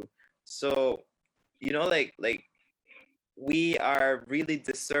wanted to? So, like we are really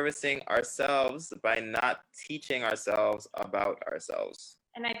disservicing ourselves by not teaching ourselves about ourselves.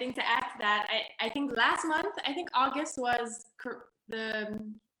 And I think to add to that, I think last month, August was the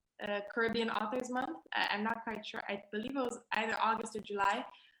Caribbean Authors Month. I'm not quite sure. I believe it was either August or July.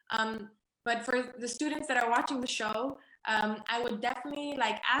 But for the students that are watching the show, I would definitely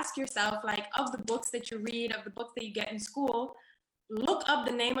ask yourself, of the books that you read, of the books that you get in school, look up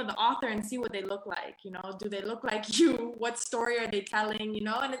the name of the author and see what they look like. Do they look like you? What story are they telling?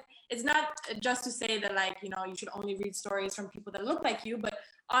 And it's not just to say that you should only read stories from people that look like you, but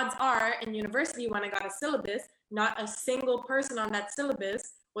odds are in university, when I got a syllabus, not a single person on that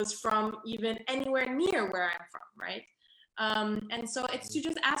syllabus was from even anywhere near where I'm from, right? And so it's to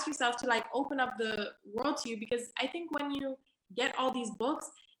just ask yourself to open up the world to you, because I think when you get all these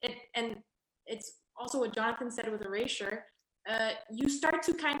books, and it's also what Jonathan said with erasure, you start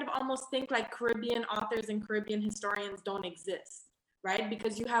to kind of almost think Caribbean authors and Caribbean historians don't exist, right?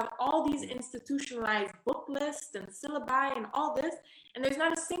 Because you have all these institutionalized book lists and syllabi and all this, and there's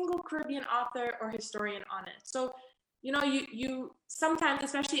not a single Caribbean author or historian on it. So you sometimes,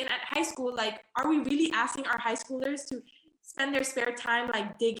 especially at high school, are we really asking our high schoolers to spend their spare time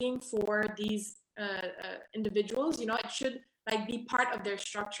digging for these individuals? It should be part of their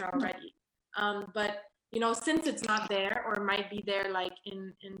structure already. But since it's not there, or might be there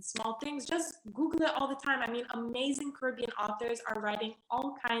in small things, just Google it all the time. I mean, amazing Caribbean authors are writing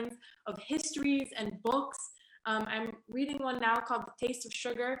all kinds of histories and books. I'm reading one now called The Taste of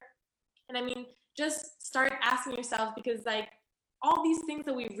Sugar. And I mean, just start asking yourself, because all these things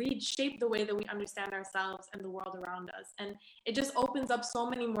that we read shape the way that we understand ourselves and the world around us. And it just opens up so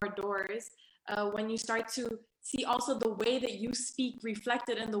many more doors when you start to see also the way that you speak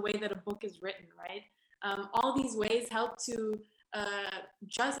reflected in the way that a book is written, right? All these ways help to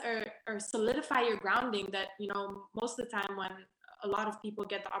just or solidify your grounding that, most of the time when a lot of people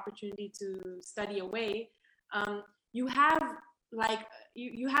get the opportunity to study away, you have like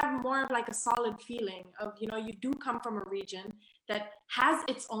you have more of like a solid feeling of, you know, you do come from a region that has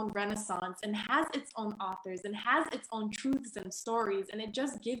its own renaissance and has its own authors and has its own truths and stories, and it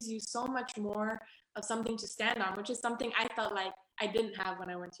just gives you so much more of something to stand on, which is something I felt like I didn't have when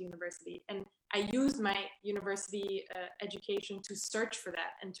I went to university. And I used my university education to search for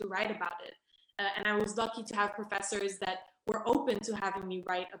that and to write about it. And I was lucky to have professors that were open to having me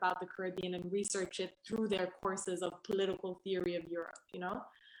write about the Caribbean and research it through their courses of political theory of Europe, you know?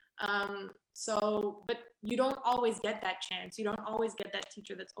 But you don't always get that chance. You don't always get that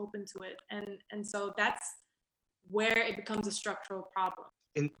teacher that's open to it. And so that's where it becomes a structural problem.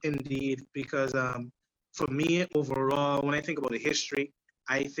 Indeed, because for me, overall, when I think about the history,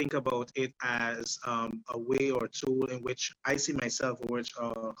 I think about it as a way or tool in which I see myself, or which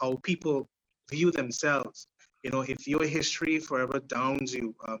how people view themselves. You know, if your history forever downs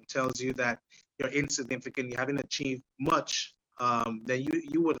you, tells you that you're insignificant, you haven't achieved much, then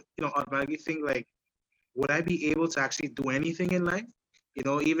you would, you know, automatically think like, would I be able to actually do anything in life? You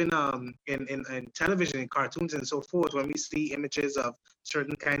know, even in television, in cartoons and so forth, when we see images of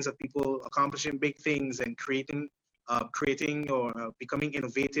certain kinds of people accomplishing big things and creating or becoming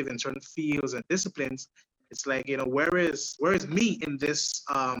innovative in certain fields and disciplines, it's like, you know, where is me in this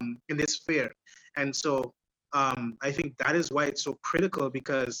sphere? And so I think that is why it's so critical,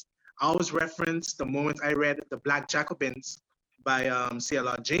 because I always reference the moment I read The Black Jacobins by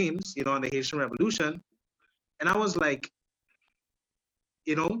C.L.R. James, you know, on the Haitian Revolution. And I was like,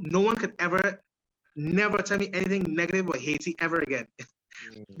 you know, no one could never tell me anything negative about Haiti ever again.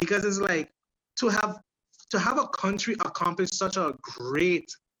 Because it's like, to have a country accomplish such a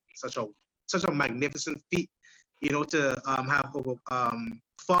magnificent feat, you know, to have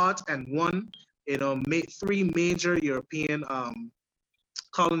fought and won, you know, three major European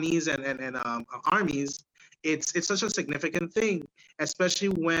colonies and armies. It's such a significant thing, especially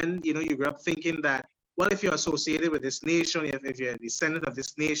when, you know, you grew up thinking that, well, if you're associated with this nation, if you're a descendant of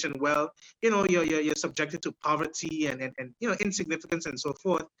this nation, well, you know, you're subjected to poverty and you know, insignificance and so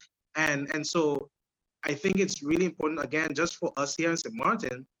forth. And so I think it's really important, again, just for us here in St.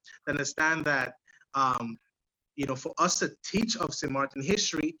 Martin, to understand that, you know, for us to teach of St. Martin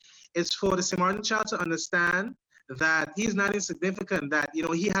history, it's for the St. Martin child to understand that he's not insignificant, that, you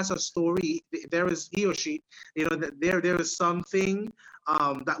know, he has a story, he or she, you know, that there is something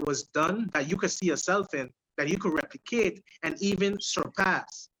that was done that you could see yourself in, that you could replicate and even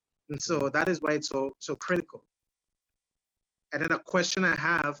surpass. And so that is why it's so critical. And then a question I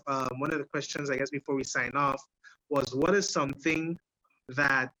have, one of the questions, I guess, before we sign off, was, what is something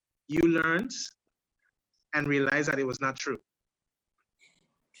that you learned and realized that it was not true?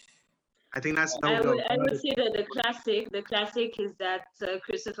 I think that's. I would say that the classic is that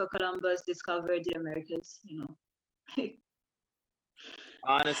Christopher Columbus discovered the Americas, you know.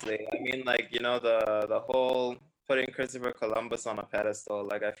 Honestly, I mean, like, you know, the whole putting Christopher Columbus on a pedestal,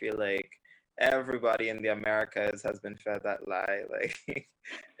 like, I feel like everybody in the Americas has been fed that lie. Like, it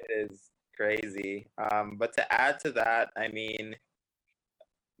is crazy. But to add to that, I mean,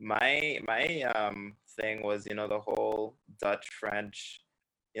 my thing was, you know, the whole Dutch French,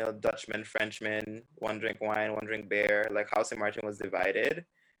 you know, Dutchman, Frenchman, one drink wine, one drink beer, like how St. Martin was divided.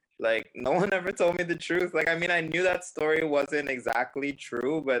 Like, no one ever told me the truth. Like, I mean, I knew that story wasn't exactly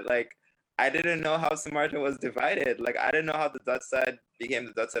true, but like, I didn't know how St. Martin was divided. Like, I didn't know how the Dutch side became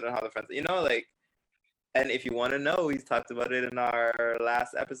the Dutch side and how the French, you know, like, and if you want to know, we talked about it in our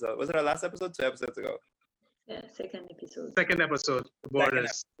last episode. Was it our last episode? 2 episodes ago. Yeah, second episode.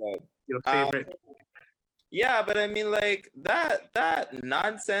 Borders. Your favorite. Yeah, but I mean, like, that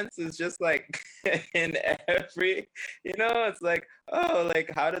nonsense is just like in every, you know, it's like, oh,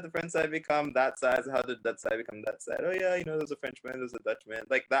 like, how did the French side become that size? How did that side become that side? Oh yeah, you know, there's a Frenchman, there's a Dutchman.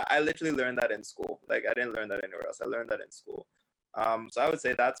 Like that, I literally learned that in school. Like, I didn't learn that anywhere else. I learned that in school. So I would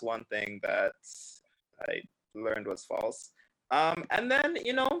say that's one thing that I learned was false. And then,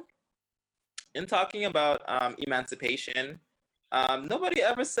 you know, in talking about emancipation, nobody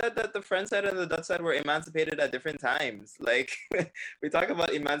ever said that the French side and the Dutch side were emancipated at different times. Like, we talk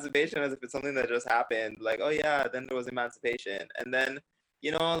about emancipation as if it's something that just happened. Like, oh yeah, then there was emancipation. And then,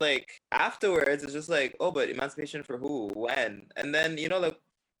 you know, like, afterwards, it's just like, oh, but emancipation for who? When? And then, you know, like,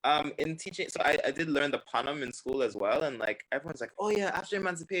 in teaching, so I did learn the Panam in school as well. And, like, everyone's like, oh yeah, after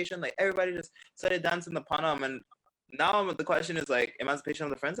emancipation, like, everybody just started dancing the Panam. And now the question is, like, emancipation of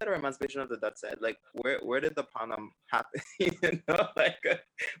the French side or emancipation of the Dutch side? Like, where did the Panam happen? You know, like,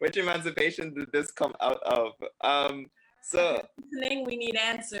 which emancipation did this come out of? So we need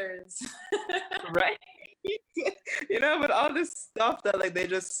answers. right. But all this stuff that like they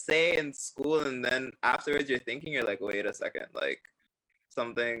just say in school, and then afterwards you're like, wait a second, like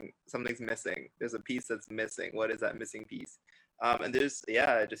something's missing. There's a piece that's missing. What is that missing piece? And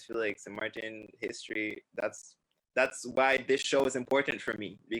I just feel like St. Martin history. That's why this show is important for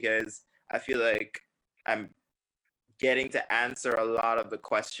me, because I feel like I'm getting to answer a lot of the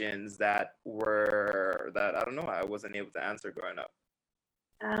questions that I don't know, I wasn't able to answer growing up.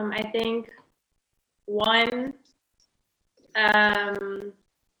 I think one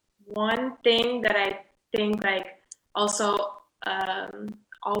thing that I think like also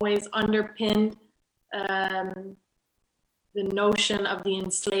always underpinned the notion of the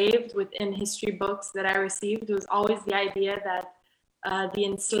enslaved within history books that I received was always the idea that the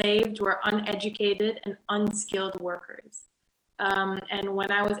enslaved were uneducated and unskilled workers. And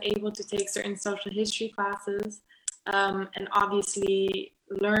when I was able to take certain social history classes and obviously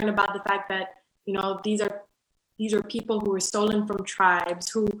learn about the fact that, these are people who were stolen from tribes,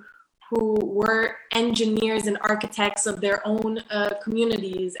 who were engineers and architects of their own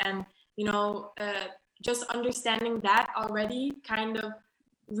communities, and just understanding that already kind of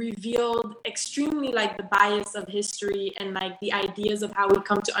revealed extremely like the bias of history and like the ideas of how we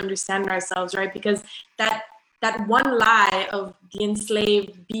come to understand ourselves, right? Because that one lie of the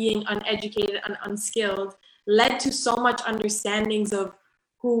enslaved being uneducated and unskilled led to so much understandings of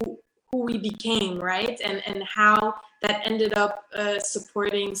who we became, right? And how that ended up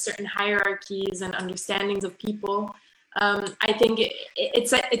supporting certain hierarchies and understandings of people. I think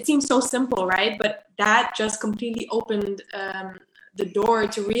it seems so simple, right? But that just completely opened the door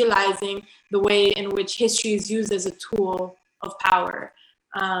to realizing the way in which history is used as a tool of power.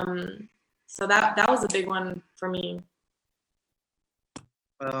 So that was a big one for me.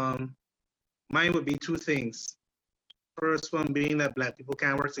 Mine would be two things. First one being that Black people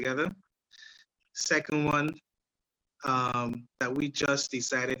can't work together. Second one, that we just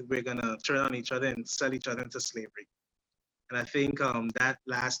decided we're gonna turn on each other and sell each other into slavery. And I think that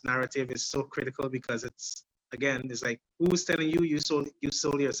last narrative is so critical, because it's like, who's telling you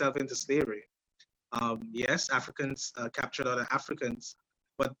sold yourself into slavery? Yes, Africans captured other Africans,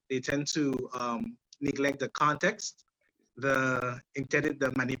 but they tend to neglect the context, the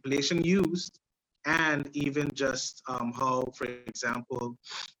manipulation used, and even just how, for example,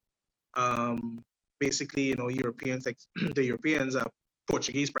 basically, Europeans, like the Europeans,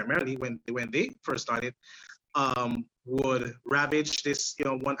 Portuguese primarily, when they first started, would ravage this,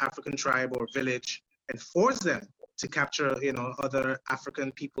 one African tribe or village and force them to capture, other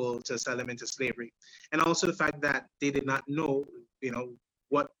African people to sell them into slavery. And also the fact that they did not know,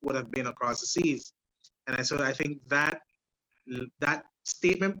 what would have been across the seas. And so I think that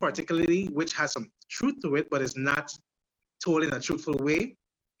statement particularly, which has some truth to it, but is not told in a truthful way,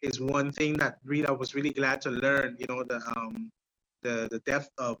 is one thing that I was really glad to learn, the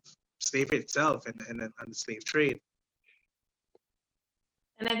depth of slavery itself and the slave trade.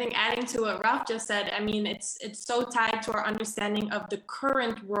 And I think adding to what Ralph just said, I mean, it's so tied to our understanding of the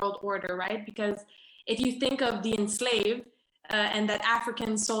current world order, right? Because if you think of the enslaved and that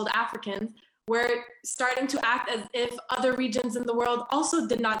Africans sold Africans, we're starting to act as if other regions in the world also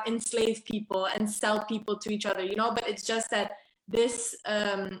did not enslave people and sell people to each other, but it's just that this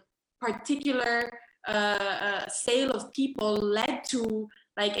particular sale of people led to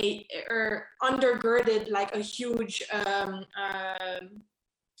like undergirded like a huge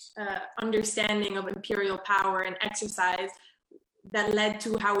understanding of imperial power and exercise that led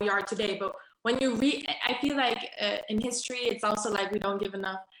to how we are today. But when you read, I feel like in history, it's also like we don't give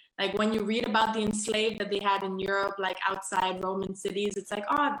enough. Like when you read about the enslaved that they had in Europe, like outside Roman cities, it's like,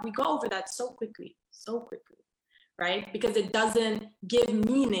 we go over that so quickly, right? Because it doesn't give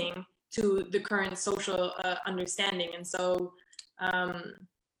meaning to the current social understanding. And so,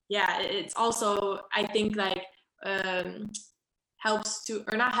 it's also, I think, like helps to,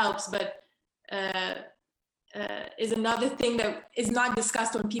 or not helps, but is another thing that is not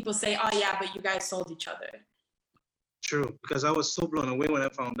discussed when people say, but you guys sold each other. True, because I was so blown away when I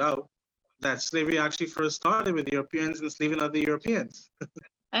found out that slavery actually first started with Europeans enslaving other Europeans.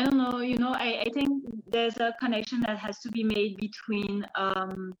 I don't know, I think there's a connection that has to be made between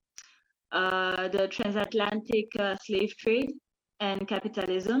the transatlantic slave trade and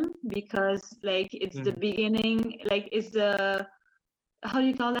capitalism, because like it's the beginning, like it's the, how do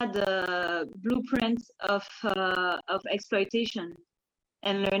you call that, the blueprint of exploitation,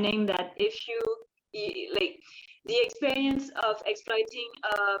 and learning that if you like the experience of exploiting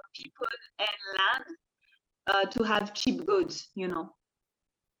people and land to have cheap goods,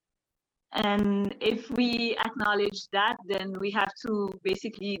 And if we acknowledge that, then we have to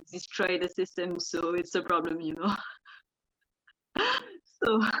basically destroy the system. So it's a problem,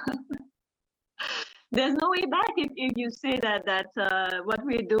 So there's no way back if you say that what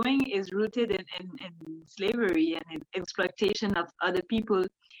we're doing is rooted in slavery and in exploitation of other people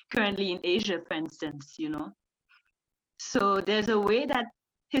currently in Asia, for instance, So there's a way that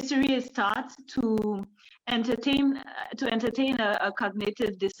history is taught to entertain a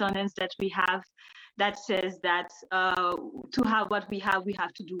cognitive dissonance that we have, that says that to have what we have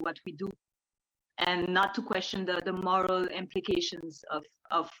to do what we do, and not to question the moral implications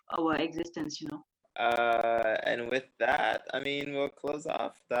of our existence, And with that, I mean, we'll close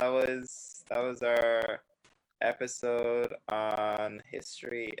off. That was our episode on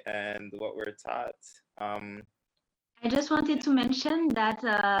history and what we're taught. I just wanted to mention that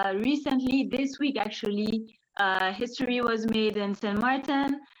recently, this week actually, history was made in Saint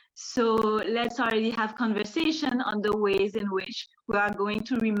Martin. So let's already have conversation on the ways in which we are going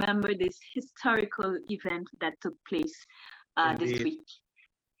to remember this historical event that took place this week.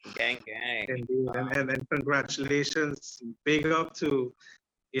 Gang. Indeed. And congratulations. Big up to,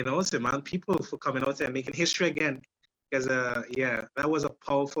 Saint Martin people for coming out and making history again. Because, that was a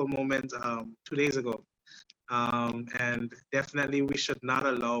powerful moment 2 days ago. And definitely we should not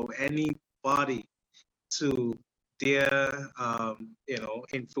allow anybody to dare,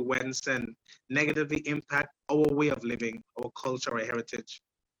 influence and negatively impact our way of living, our culture, our heritage.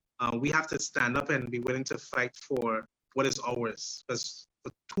 We have to stand up and be willing to fight for what is ours. Because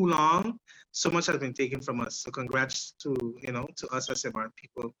for too long, so much has been taken from us. So congrats to us as Saint Martin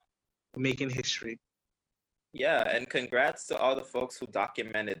people for making history. Yeah, and congrats to all the folks who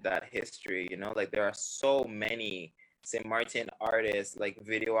documented that history. Like there are so many Saint Martin artists, like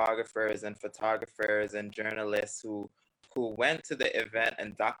videographers and photographers and journalists who went to the event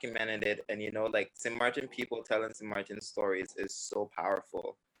and documented it. And like Saint Martin people telling Saint Martin stories is so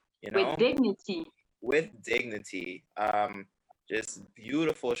powerful. With dignity. With dignity. Just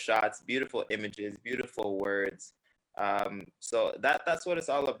beautiful shots, beautiful images, beautiful words. So that's what it's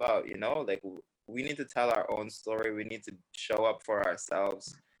all about. Like we need to tell our own story. We need to show up for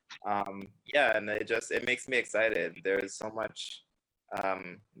ourselves. And it makes me excited. There's so much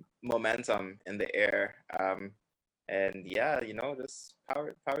momentum in the air. Just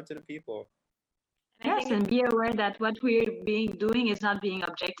power to the people. Yes, and be aware that what we're doing is not being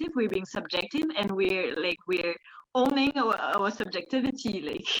objective. We're being subjective, and we're owning our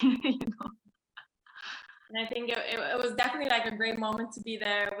subjectivity, And I think it was definitely like a great moment to be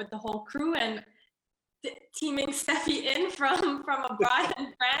there with the whole crew and teaming Steffi in from abroad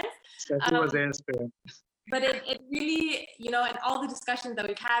in France. Steffi was there in Spain. But it really, and all the discussions that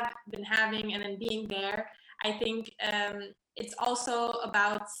we've been having and then being there, I think it's also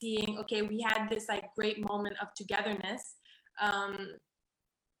about seeing, okay, we had this great moment of togetherness,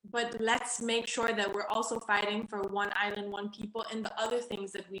 but let's make sure that we're also fighting for one island, one people, and the other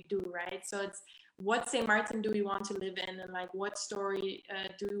things that we do, right? So it's what Saint Martin do we want to live in, and what story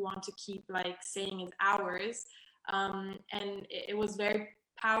do we want to keep saying is ours? And it was very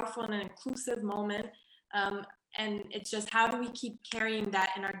powerful and an inclusive moment. And it's just, how do we keep carrying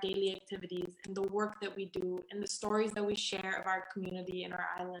that in our daily activities and the work that we do and the stories that we share of our community and our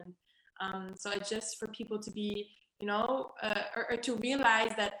island? So it's just for people to be, or to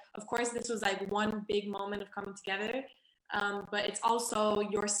realize that, of course, this was one big moment of coming together, but it's also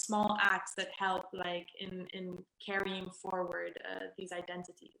your small acts that help in carrying forward these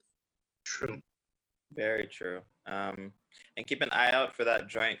identities. True. Very true. And keep an eye out for that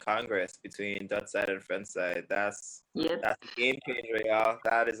joint congress between Dutch side and French side. That's a game changer, y'all.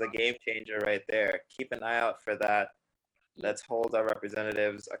 That is a game changer right there. Keep an eye out for that. Let's hold our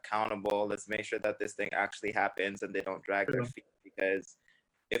representatives accountable. Let's make sure that this thing actually happens and they don't drag their feet, because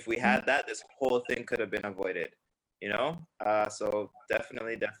if we had that, this whole thing could have been avoided, So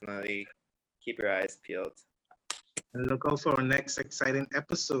definitely keep your eyes peeled. And look out for our next exciting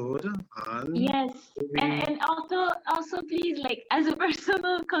episode on... Yes, and also please, as a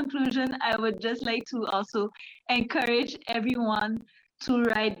personal conclusion, I would just like to also encourage everyone to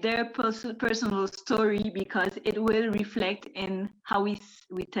write their personal story, because it will reflect in how we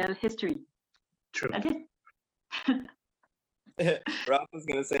tell history. True. That's it. Ralph was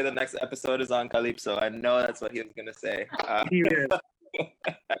going to say the next episode is on Calypso. I know that's what he was going to say.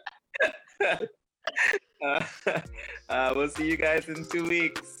 We'll see you guys in 2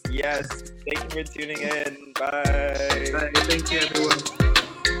 weeks. Yes. Thank you for tuning in. Bye. Bye. Thank you, everyone.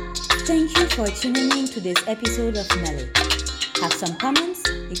 Thank you for tuning in to this episode of Melee. Have some comments?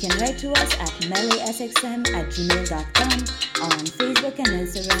 You can write to us at melesxm@gmail.com or on Facebook and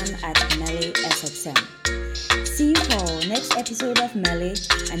Instagram at melesxm. See you for our next episode of Mele,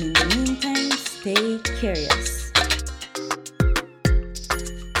 and in the meantime, stay curious.